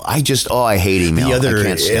 Yeah. I hate email. The other, I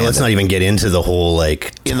can't stand let's it. not even get into the whole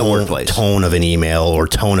like In the workplace. tone of an email or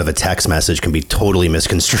tone of a text message can be totally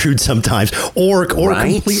misconstrued sometimes, or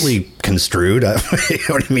Right? completely construed. You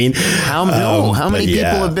know what I mean? How many people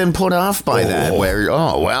have been put off by that? Where,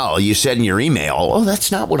 well, you said in your email,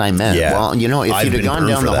 that's not what I meant. Yeah. Well, you know, if I've you'd have been gone burned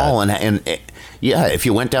down for the that. hall and if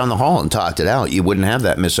you went down the hall and talked it out, you wouldn't have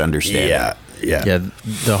that misunderstanding. Yeah,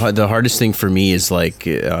 the hardest thing for me is like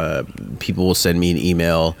people will send me an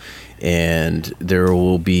email and there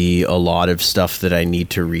will be a lot of stuff that I need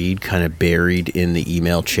to read kind of buried in the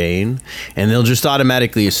email chain, and they'll just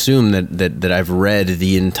automatically assume that I've read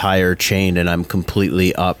the entire chain and I'm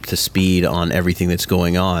completely up to speed on everything that's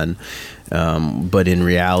going on. But in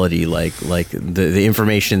reality, like the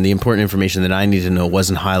information, the important information that I need to know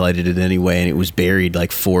wasn't highlighted in any way, and it was buried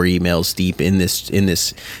like 4 emails deep in this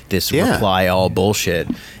reply all bullshit.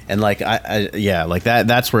 And like like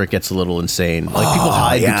that's where it gets a little insane.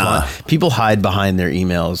 Like people hide behind their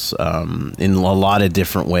emails in a lot of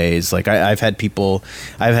different ways. Like I've had people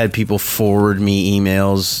forward me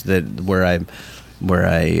emails where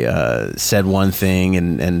I said one thing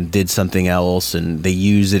and did something else, and they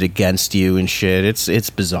use it against you and shit. It's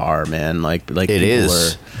bizarre, man. Like it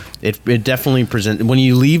is. It definitely presents, when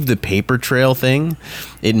you leave the paper trail thing,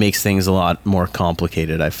 it makes things a lot more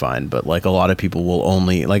complicated, I find. But like a lot of people will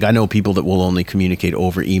only, like I know people that will only communicate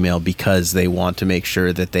over email because they want to make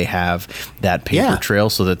sure that they have that paper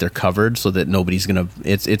trail so that they're covered, so that nobody's gonna.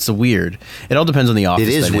 It's a weird. It all depends on the office.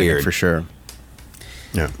 It is weird for sure.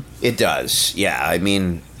 Yeah. It does, yeah. I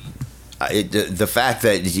mean, the fact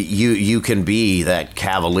that you can be that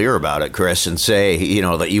cavalier about it, Chris, and say, you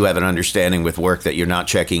know, that you have an understanding with work that you're not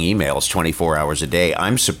checking emails 24 hours a day.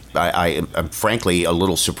 I'm frankly a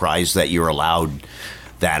little surprised that you're allowed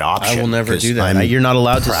that option. I will never do that. You're not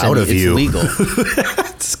allowed to send it. It's illegal.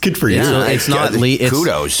 It's good for you. Yeah, it's not legal.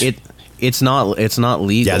 Kudos. It's not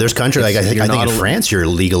legal. Yeah, there's countries like I think in France you're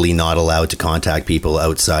legally not allowed to contact people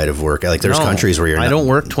outside of work. Like there's countries where I don't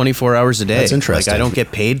work 24 hours a day. That's interesting. Like I don't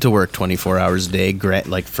get paid to work 24 hours a day.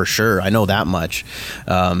 Like for sure, I know that much.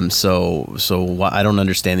 So I don't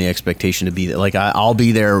understand the expectation to be there. Like I'll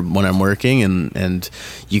be there when I'm working, and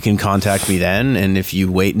you can contact me then. And if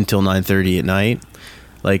you wait until 9:30 at night.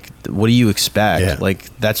 Like, what do you expect? Yeah.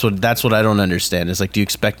 Like, that's what I don't understand. Is like, do you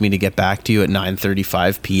expect me to get back to you at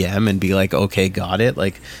 9:35 p.m. and be like, okay, got it?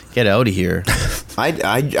 Like, get out of here. I'd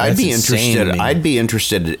be interested. I'd be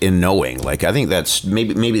interested in knowing. Like, I think that's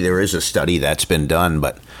maybe there is a study that's been done,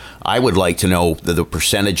 but I would like to know the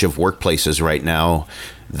percentage of workplaces right now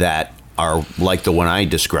that are like the one I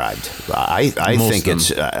described. I think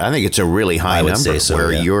it's a really high number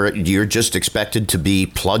where you're just expected to be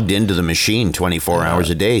plugged into the machine 24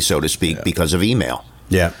 hours a day, so to speak, because of email.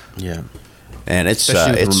 Yeah. And it's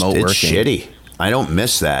shitty. I don't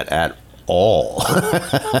miss that at all.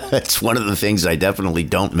 It's one of the things I definitely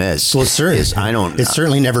don't miss. Well, it's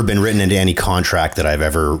certainly never been written into any contract that I've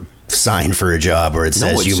ever signed for a job where it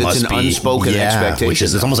says you must be unspoken expectation, which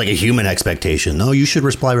is it's almost like a human expectation. No, you should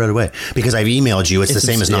reply right away because I've emailed you. It's the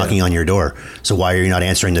same as knocking on your door. So why are you not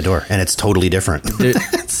answering the door? And it's totally different.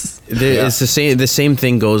 It's the same. The same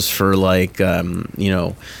thing goes for like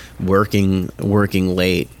working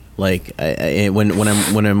late. Like when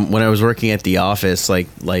I was working at the office,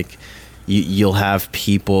 like you'll have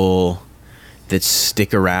people that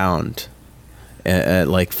stick around.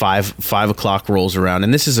 Like 5 o'clock rolls around,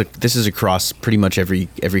 and this is across pretty much every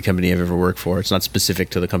company I've ever worked for. It's not specific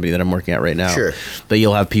to the company that I'm working at right now. Sure. But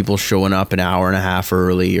you'll have people showing up an hour and a half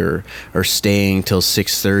early, or staying till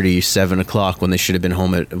 6:30, 7 o'clock when they should have been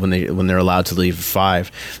home when they're allowed to leave at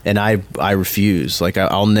 5. And I refuse. Like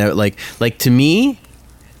I'll never like to me.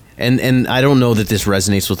 And I don't know that this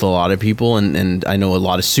resonates with a lot of people, and I know a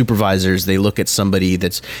lot of supervisors, they look at somebody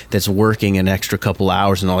that's working an extra couple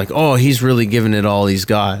hours and they're like, oh, he's really giving it all he's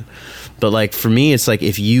got. But like for me, it's like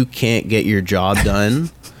if you can't get your job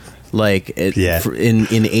done, like in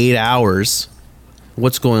 8 hours,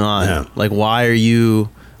 what's going on? Yeah. Like why are you?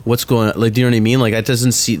 What's going on? Like do you know what I mean? Like it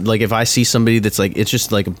doesn't see like if I see somebody that's like it's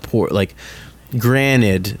just like a poor like.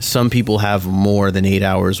 Granted, some people have more than 8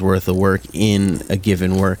 hours worth of work in a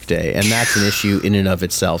given work day, and that's an issue in and of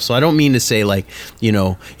itself. So I don't mean to say like,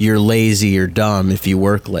 you're lazy or dumb if you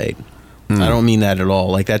work late. I don't mean that at all.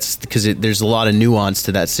 Like that's because there's a lot of nuance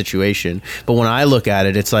to that situation. But when I look at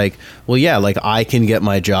it, it's like, well, yeah, like I can get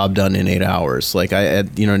my job done in 8 hours. Like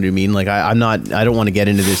you know what I mean? Like I don't want to get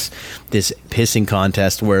into this pissing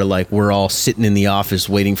contest where like we're all sitting in the office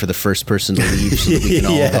waiting for the first person to leave so that we can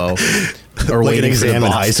all go. Or like waiting an exam for the in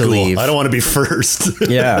boss high to leave. school. I don't want to be first.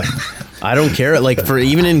 Yeah. I don't care. Like for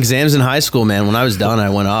even in exams in high school, man, when I was done, I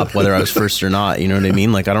went up whether I was first or not. You know what I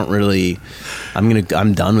mean? Like I don't really,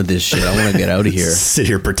 I'm done with this shit. I want to get out of here. Sit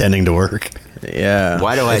here pretending to work. Yeah.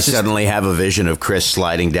 Why do I suddenly have a vision of Chris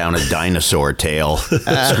sliding down a dinosaur tail, screaming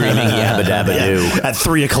yabba dabba doo at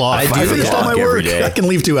 3 o'clock? I do this on my work every day. I can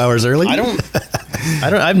leave 2 hours early.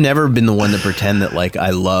 I've never been the one to pretend that like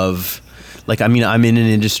I love. Like, I mean, I'm in an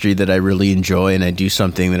industry that I really enjoy and I do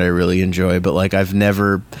something that I really enjoy, but like I've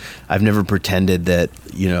never pretended that,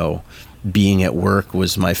 being at work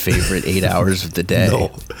was my favorite 8 hours of the day.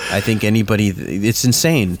 No. I think it's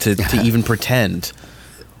insane to even pretend,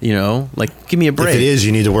 like give me a break. If it is,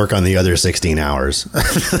 you need to work on the other 16 hours.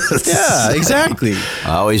 Yeah, exactly.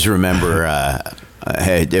 I always remember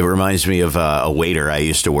It reminds me of a waiter I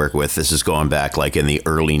used to work with. This is going back like in the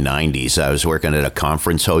early 90s. I was working at a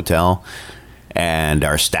conference hotel, and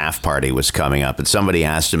our staff party was coming up, and somebody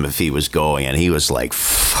asked him if he was going, and he was like,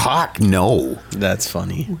 fuck no. That's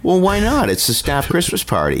funny. Well, why not? It's the staff Christmas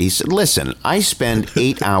party. He said, listen, I spend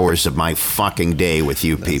 8 hours of my fucking day with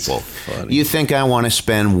you people. Funny. You think I want to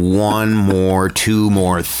spend 1 more, 2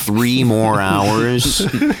 more, 3 more hours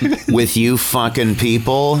with you fucking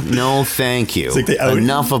people? No, thank you. like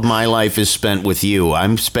Enough of my life is spent with you.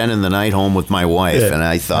 I'm spending the night home with my wife, and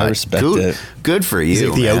I thought, respect good, it. good for you, He's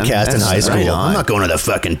like the man. outcast in That's high school. right on. I'm not going to the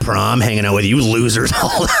fucking prom, hanging out with you losers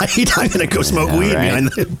all night. I'm going to go smoke weed right.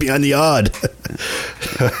 behind the odd.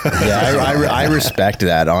 Yeah, I respect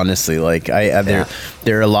that, honestly. Like, there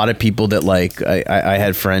are a lot of people that, like, I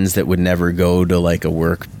had friends that would never go to, like, a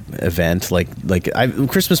work event.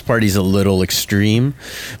 Christmas party's a little extreme,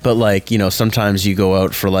 but, like, you know, sometimes you go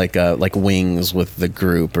out for like wings with the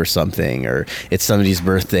group or something, or it's somebody's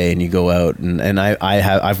birthday and you go out, and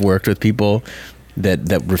I've worked with people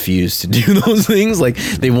that refuse to do those things. Like,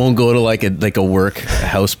 they won't go to like a work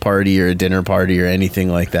house party or a dinner party or anything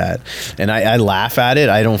like that. And I laugh at it.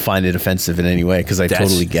 I don't find it offensive in any way, because I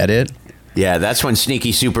totally get it. Yeah, that's when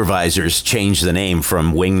sneaky supervisors change the name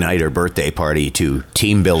from wing night or birthday party to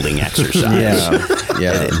team building exercise.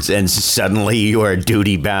 Yeah. And suddenly you are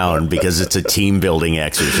duty bound because it's a team building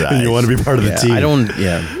exercise. You want to be part of the team. I don't.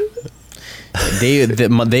 Yeah.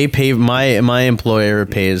 They pay, my employer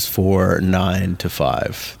pays for 9 to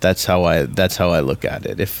 5. That's how I look at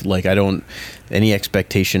it. If, like, I don't any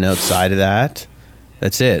expectation outside of that,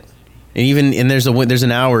 that's it. And there's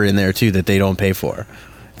an hour in there too that they don't pay for.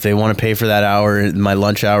 If they want to pay for that hour, my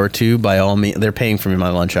lunch hour too, by all means, they're paying for me my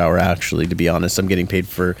lunch hour. Actually, to be honest, I'm getting paid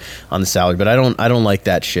for on the salary, but I don't like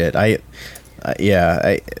that shit.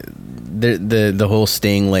 The whole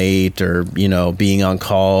staying late, or, you know, being on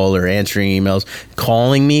call or answering emails,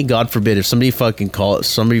 calling me. God forbid if somebody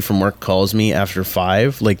from work calls me after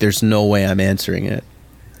 5, like, there's no way I'm answering it.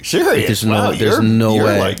 Serious? There's no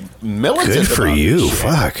way. Like, militant. Good for about you. this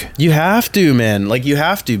shit. Fuck. You have to, man. Like, you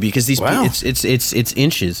have to, because these Wow. it's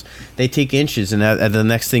inches. They take inches, and at the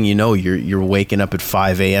next thing you know, you're waking up at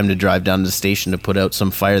 5 a.m. to drive down to the station to put out some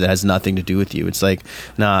fire that has nothing to do with you. It's like,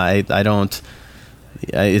 nah, I don't.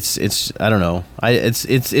 It's I don't know.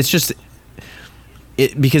 It's just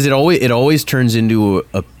it, because it always turns into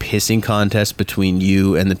a pissing contest between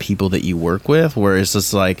you and the people that you work with, where it's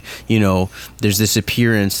just like, you know, there's this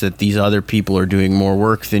appearance that these other people are doing more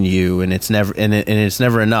work than you, and it's never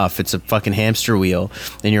enough. It's a fucking hamster wheel,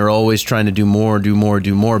 and you're always trying to do more.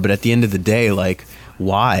 But at the end of the day, like,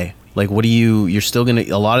 why? Like, what do you're still gonna,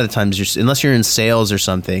 a lot of the times, unless you're in sales or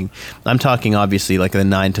something. I'm talking obviously like a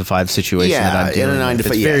 9 to 5 situation. Yeah, that I'm dealing in a 9 to with.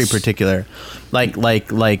 5, It's very yes. particular. Like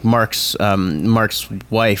Mark's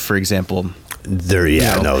wife, for example.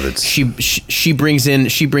 That's She brings in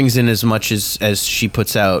as much as she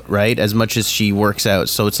puts out, right? As much as she works out.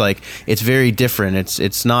 So it's like, it's very different.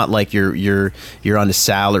 It's not like you're on a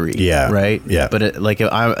salary, right? Yeah. But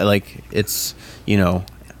it's, you know,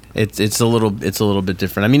 it's a little bit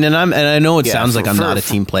different. I mean, and I know it sounds like I'm not a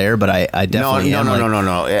team player, but I definitely am.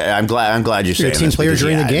 No. I'm glad you're saying a team this, player because,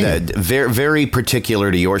 during the game. Very, very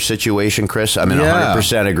particular to your situation, Chris. I'm in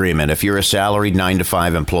 100% agreement. If you're a salaried 9 to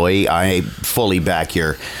 5 employee, I fully back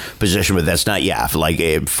your position. But that's not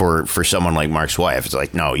like for someone like Mark's wife. It's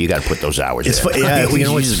like, no, you got to put those hours. It's in. yeah, you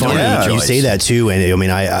know, it's funny. You say that too, and I mean,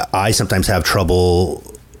 I sometimes have trouble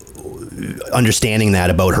understanding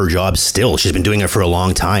that about her job still. She's been doing it for a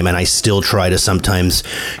long time, and I still try to sometimes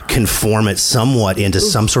conform it somewhat into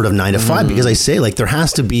some sort of 9 to 5, because I say, like, there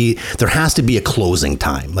has to be a closing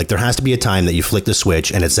time. Like, there has to be a time that you flick the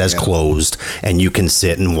switch and it says closed, and you can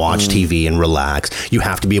sit and watch TV and relax. You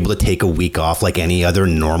have to be able to take a week off like any other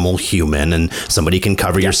normal human, and somebody can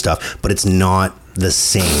cover your stuff, but it's not the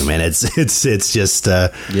same, and it's just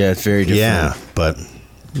it's very different. yeah, but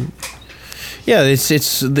Yeah,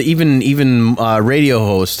 it's the even radio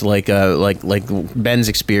host like Ben's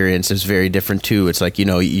experience is very different too. It's like, you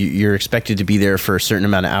know, you're expected to be there for a certain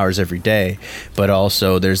amount of hours every day, but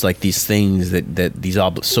also there's like these things that these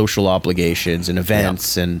social obligations and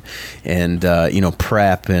events and you know,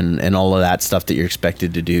 prep and all of that stuff that you're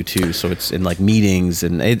expected to do too. So it's in like meetings,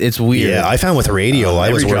 and it's weird. Yeah, I found with radio,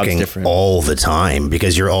 I was working all the time,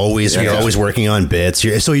 because you're always working on bits.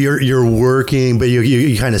 You're working, but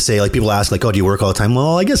you kind of say, like, people ask, like, oh, do you work all the time?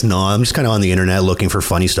 Well, I guess no. I'm just kind of on the internet looking for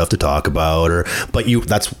funny stuff to talk about. But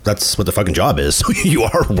that's what the fucking job is. You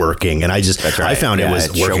are working, and I found it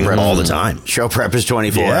was working all the time. Show prep is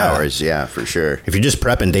 24 hours. Yeah, for sure. If you're just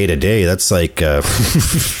prepping day to day, that's like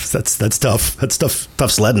that's tough. That's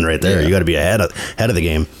tough sledding right there. You got to be ahead of the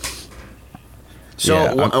game.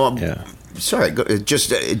 So, sorry,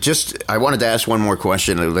 just I wanted to ask one more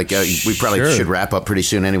question. Like we probably should wrap up pretty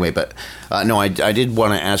soon anyway. But no, I did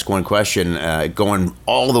want to ask one question, going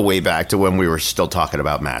all the way back to when we were still talking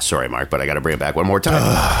about masks. Sorry, Mark, but I got to bring it back one more time.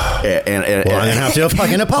 I'm gonna have to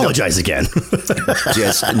fucking apologize again.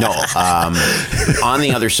 On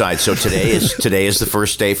the other side. So today is the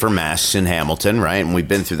first day for masks in Hamilton, right? And we've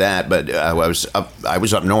been through that. But I was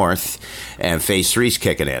up north, and Phase 3's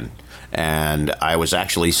kicking in. And I was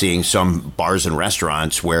actually seeing some bars and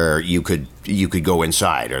restaurants where you could go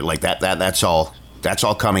inside, or like that. That's all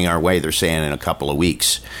coming our way. They're saying in a couple of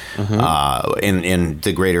weeks, in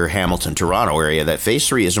the greater Hamilton, Toronto area. That Phase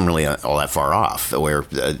 3 isn't really all that far off. Where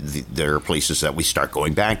there are places that we start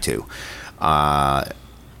going back to.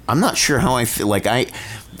 I'm not sure how I feel. Like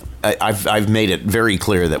I've made it very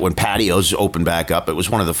clear that when patios opened back up, it was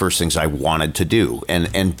one of the first things I wanted to do,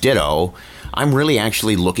 and ditto. I'm really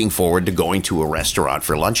actually looking forward to going to a restaurant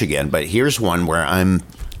for lunch again. But here's one where I'm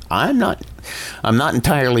not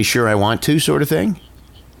entirely sure I want to, sort of thing.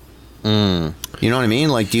 You know what I mean?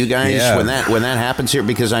 Like, do you guys when that happens here?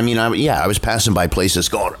 Because I mean, I was passing by places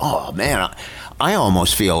going, oh man, I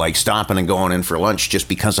almost feel like stopping and going in for lunch just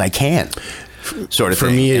because I can. Sort of for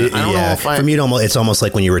thing. me, for me, it's almost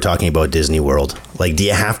like when you were talking about Disney World. Like, do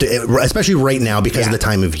you have to, especially right now because of the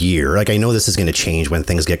time of year? Like, I know this is going to change when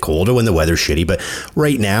things get colder, when the weather's shitty, but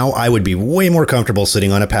right now, I would be way more comfortable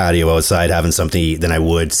sitting on a patio outside having something to eat than I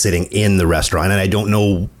would sitting in the restaurant. And I don't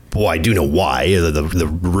know. Well, I do know why,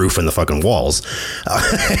 the roof and the fucking walls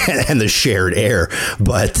and the shared air.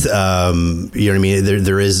 But, you know what I mean?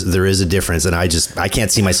 There is a difference. And I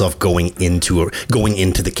can't see myself going into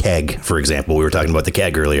the keg, for example. We were talking about the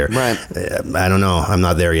keg earlier. Right. I don't know. I'm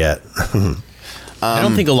not there yet. I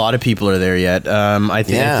don't think a lot of people are there yet. I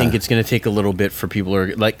think it's going to take a little bit for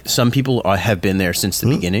people some people have been there since the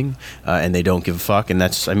beginning, and they don't give a fuck, and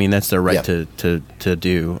that's their right to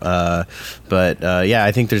do. But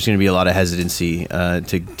I think there's going to be a lot of hesitancy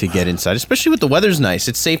to get inside, especially with the weather's nice.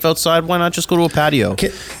 It's safe outside. Why not just go to a patio?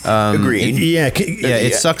 Agreed.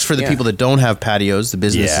 It sucks for the people that don't have patios, the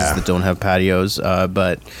businesses that don't have patios,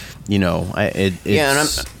 but. You know, and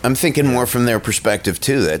I'm thinking more from their perspective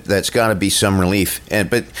too. That's got to be some relief.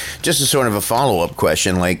 But just as sort of a follow-up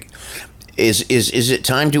question, like, is it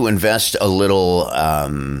time to invest a little?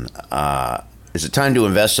 Is it time to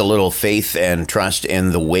invest a little faith and trust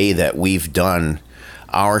in the way that we've done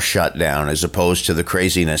our shutdown as opposed to the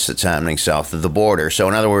craziness that's happening south of the border? So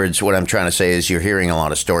in other words, what I'm trying to say is you're hearing a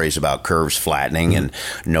lot of stories about curves flattening and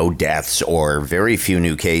no deaths or very few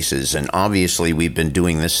new cases. And obviously we've been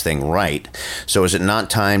doing this thing right. So is it not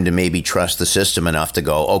time to maybe trust the system enough to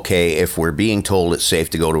go, okay, if we're being told it's safe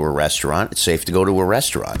to go to a restaurant, it's safe to go to a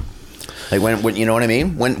restaurant? Like when you know what I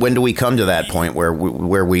mean? When do we come to that point where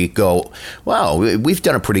we go, wow, we've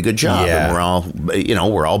done a pretty good job, and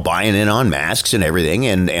we're all buying in on masks and everything,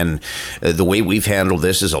 and the way we've handled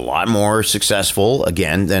this is a lot more successful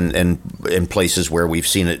again than in places where we've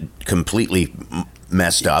seen it completely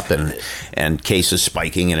messed up and cases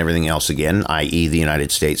spiking and everything else again, i.e. the United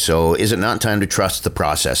States. So is it not time to trust the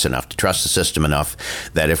process enough, to trust the system enough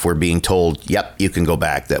that if we're being told, yep, you can go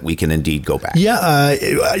back, that we can indeed go back? Yeah,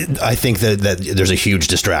 I think that there's a huge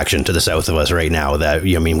distraction to the south of us right now. That,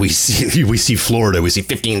 I mean, we see Florida, we see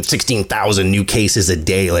 15,000, 16,000 new cases a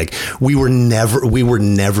day. Like, we were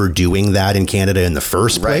never doing that in Canada in the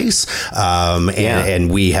first place. And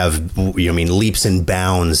we have, leaps and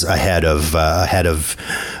bounds ahead of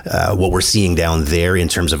what we're seeing down there in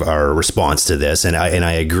terms of our response to this. And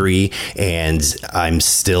I agree. And I'm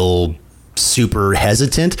still super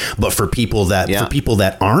hesitant, but for people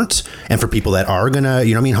that aren't, and for people that are gonna,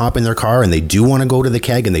 hop in their car and they do want to go to the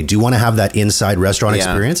keg and they do want to have that inside restaurant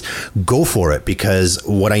experience, go for it. Because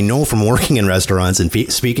what I know from working in restaurants and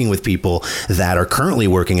speaking with people that are currently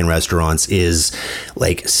working in restaurants is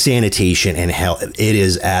like sanitation and health. It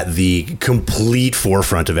is at the complete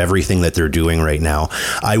forefront of everything that they're doing right now.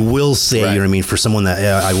 I will say, for someone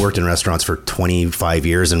that I worked in restaurants for 25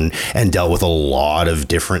 years and dealt with a lot of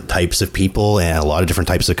different types of people and a lot of different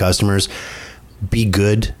types of customers, be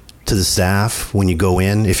good to the staff when you go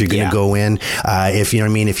in, if you're going to go in. If you know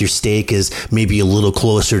what I mean, if your steak is maybe a little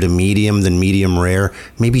closer to medium than medium rare,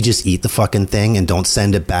 maybe just eat the fucking thing and don't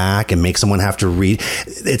send it back and make someone have to read.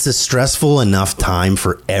 It's a stressful enough time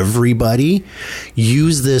for everybody.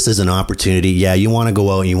 Use this as an opportunity. Yeah, you want to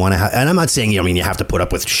go out and you want to and I'm not saying, I mean, you have to put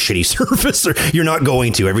up with shitty service, or you're not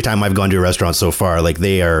going to. Every time I've gone to a restaurant so far, like,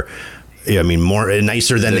 they are, I mean, more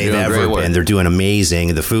nicer than they've ever been. They're doing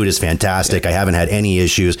amazing. The food is fantastic. I haven't had any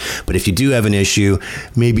issues. But if you do have an issue,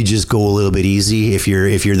 maybe just go a little bit easy. If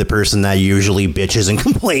you're the person that usually bitches and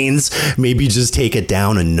complains, maybe just take it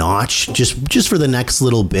down a notch, just for the next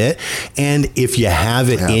little bit. And if you have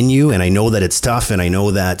it in you, and I know that it's tough, and I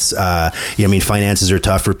know that I mean, finances are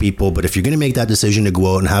tough for people, but if you're going to make that decision to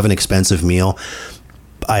go out and have an expensive meal,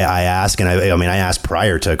 I ask, and I asked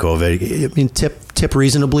prior to COVID, I mean, tip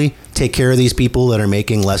reasonably, take care of these people that are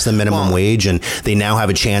making less than minimum wage, and they now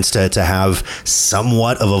have a chance to have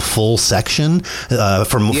somewhat of a full section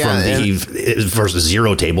from the versus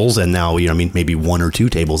 0 tables, and now, maybe 1 or 2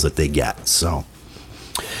 tables that they get. So.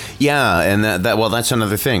 Yeah, and that's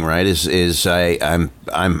another thing, right?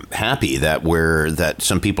 I'm happy that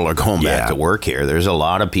some people are going back to work here. There's a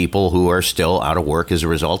lot of people who are still out of work as a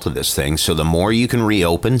result of this thing. So the more you can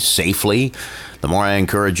reopen safely, the more I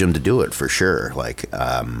encourage them to do it, for sure. Like,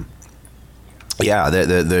 in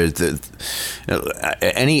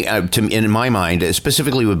my mind,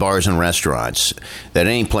 specifically with bars and restaurants, that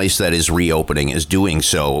any place that is reopening is doing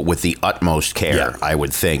so with the utmost care, I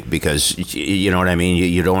would think, because you know what I mean.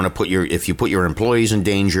 You don't want to if you put your employees in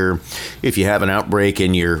danger, if you have an outbreak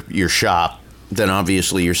in your shop, then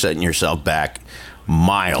obviously you're setting yourself back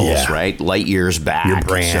miles, right? Light years back. Your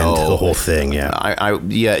brand, the whole thing,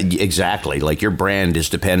 exactly. Like, your brand is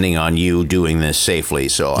depending on you doing this safely.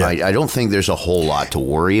 So I don't think there's a whole lot to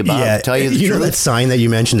worry about. Yeah, to tell you the truth. You know that sign that you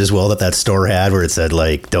mentioned as well that store had, where it said,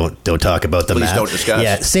 like, don't talk about the mask. Please don't discuss.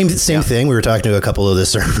 Yeah, same thing. We were talking to a couple of the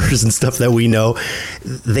servers and stuff that we know.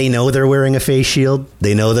 They know they're wearing a face shield.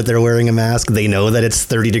 They know that they're wearing a mask. They know that it's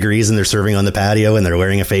 30 degrees and they're serving on the patio and they're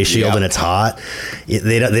wearing a face shield and it's hot.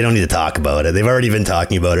 They don't need to talk about it. They've already been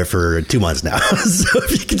talking about it for 2 months now. So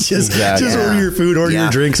if you could just order your food, order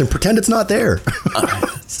your drinks, and pretend it's not there.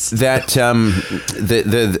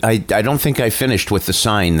 I don't think I finished with the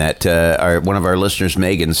sign that one of our listeners,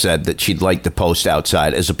 Megan, said that she'd like to post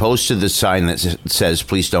outside, as opposed to the sign that says,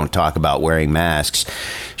 please don't talk about wearing masks.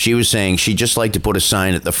 She was saying she'd just like to put a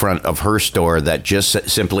sign at the front of her store that just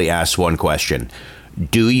simply asks one question: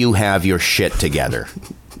 do you have your shit together?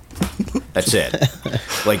 That's it.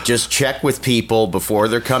 Like, just check with people before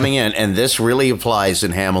they're coming in. And this really applies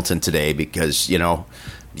in Hamilton today because, you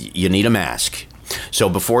need a mask. So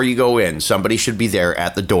before you go in, somebody should be there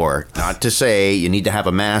at the door, not to say you need to have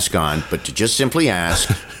a mask on, but to just simply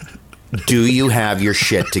ask, do you have your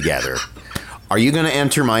shit together? Are you going to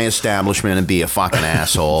enter my establishment and be a fucking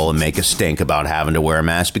asshole and make a stink about having to wear a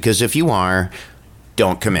mask? Because if you are,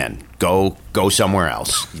 don't come in. Go somewhere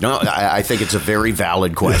else. I think it's a very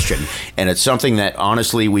valid question. And it's something that,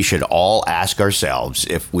 honestly, we should all ask ourselves.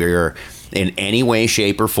 If we're in any way,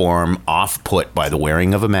 shape, or form off-put by the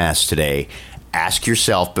wearing of a mask today, ask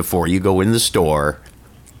yourself before you go in the store,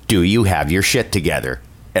 do you have your shit together?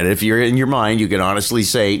 And if you're in your mind, you can honestly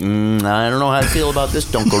say, I don't know how to feel about this,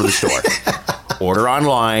 don't go to the store. Order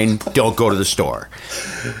online, don't go to the store.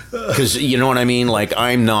 Because, you know what I mean? Like,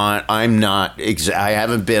 I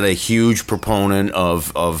haven't been a huge proponent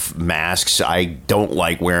of masks. I don't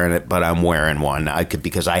like wearing it, but I'm wearing one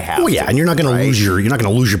because I have to. And you're not going to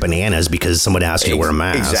lose your bananas because someone asked you to wear a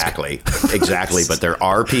mask. Exactly. But there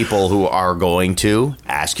are people who are going to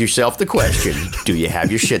ask yourself the question, do you have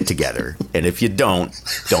your shit together? And if you don't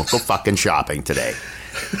go fucking shopping today.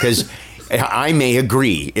 Because I may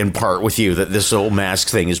agree in part with you that this whole mask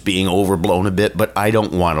thing is being overblown a bit, but I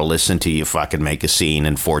don't want to listen to you fucking make a scene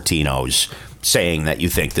in 14-O's saying that you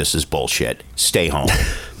think this is bullshit. Stay home.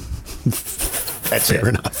 That's Fair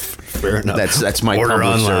enough. That's my Order public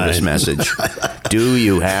online. service message. Do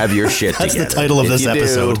you have your shit That's together? the title of this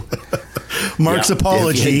episode. Mark's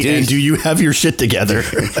apology, and do you have your shit together?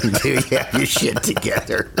 Do you have your shit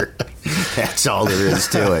together? That's all there is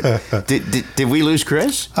to it. Did we lose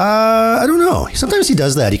Chris? I don't know. Sometimes he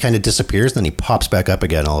does that. He kind of disappears, then he pops back up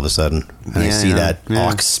again all of a sudden. And I see that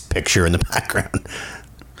ox picture in the background.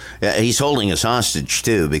 He's holding us hostage,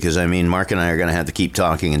 too, because, I mean, Mark and I are going to have to keep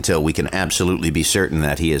talking until we can absolutely be certain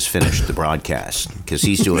that he has finished the broadcast, because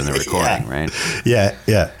he's doing the recording, right? Yeah.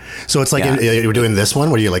 So it's like we're doing this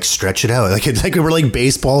one where you like stretch it out. Like it's like we're like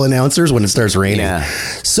baseball announcers when it starts raining. Yeah.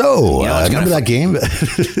 So remember that game?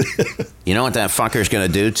 You know what that fucker's going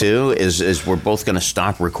to do too is we're both going to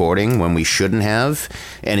stop recording when we shouldn't have,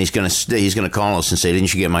 and he's going to call us and say,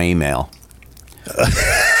 "Didn't you get my email?"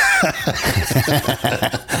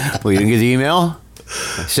 Well, you didn't get the email?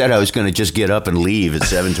 I said I was going to just get up and leave at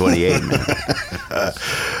 7:28. Man.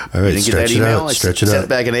 All right, you didn't get that email? Stretch it out. Sent it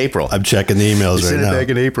back in April. I'm checking the emails right now. Sent it back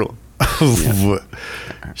in April.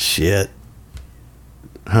 Shit.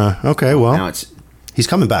 Huh. Okay. Well, Now he's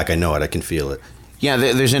coming back. I know it. I can feel it. Yeah,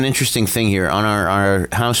 there's an interesting thing here on our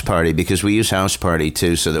house party, because we use House Party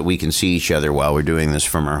too so that we can see each other while we're doing this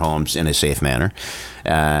from our homes in a safe manner.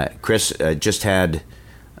 Chris just had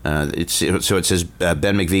it says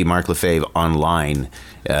Ben McVie, Mark Lefebvre online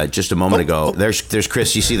just a moment ago. There's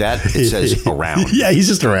Chris. You see that? It says around. Yeah, he's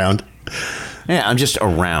just around. Yeah, I'm just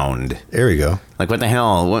around. There we go. Like, what the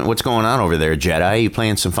hell? What's going on over there, Jedi? You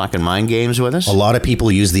playing some fucking mind games with us? A lot of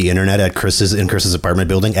people use the internet in Chris's apartment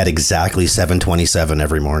building at exactly 7:27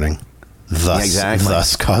 every morning.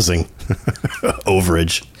 Thus causing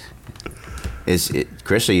overage.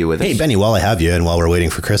 Chris, are you with us? Hey, Benny, while I have you and while we're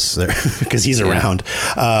waiting for Chris there, because he's around,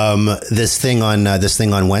 this thing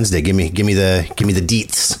on Wednesday, give me the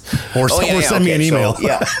deets or send me an email.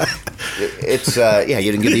 So, it's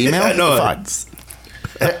you didn't get the email? No.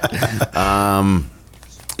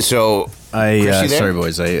 So sorry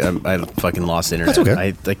boys, I fucking lost internet. That's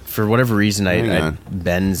okay. I for whatever reason I'm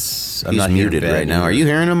He's not muted right now. Are you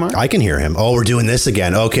hearing him, Mark? I can hear him. Oh, we're doing this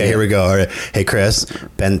again. Okay, Here we go. All right. Hey, Chris.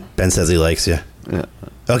 Ben says he likes you. Yeah.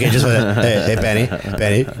 Okay, just hey,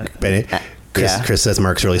 Benny. Chris says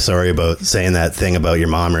Mark's really sorry about saying that thing about your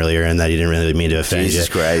mom earlier, and that you didn't really mean to offend Jesus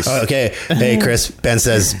you. Christ. Oh, okay. Hey, Chris. Ben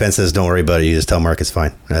says don't worry about it. You just tell Mark it's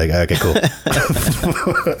fine. Okay, cool.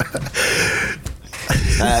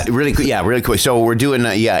 Really quick. So we're doing,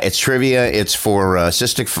 it's trivia. It's for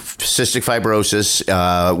cystic fibrosis.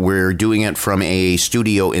 We're doing it from a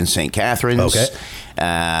studio in St. Catharines. Okay.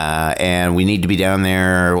 And we need to be down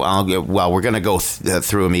there. We're going to go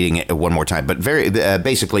through a meeting one more time. But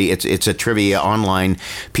basically, it's a trivia online.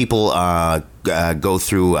 People go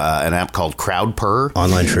through an app called CrowdPurr.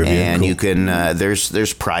 Online trivia. And cool. you can,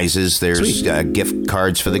 there's prizes. There's gift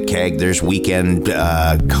cards for the keg. There's weekend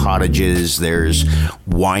cottages. There's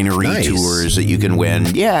winery tours that you can win.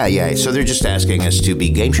 Yeah. So they're just asking us to be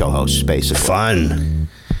game show hosts, basically. Fun.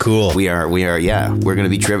 Cool. We are. Yeah, we're going to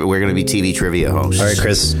be TV trivia hosts. All right,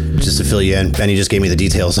 Chris. Just to fill you in, Benny just gave me the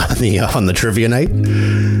details on the trivia night.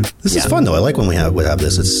 This is fun though. I like when we have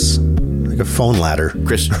this. It's like a phone ladder.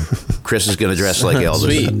 Chris is going to dress like Elvis.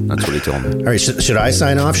 Sweet. That's what he told me. All right. Should I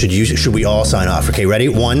sign off? Should we all sign off? Okay. Ready?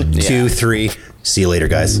 1, 2, 3. See you later,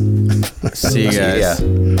 guys. See you guys.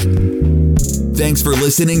 Yeah. Thanks for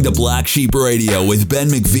listening to Black Sheep Radio with Ben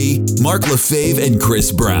McVie, Mark Lefebvre, and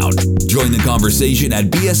Chris Brown. Join the conversation at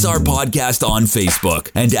BSR Podcast on Facebook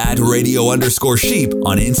and at radio_sheep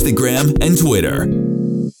on Instagram and Twitter.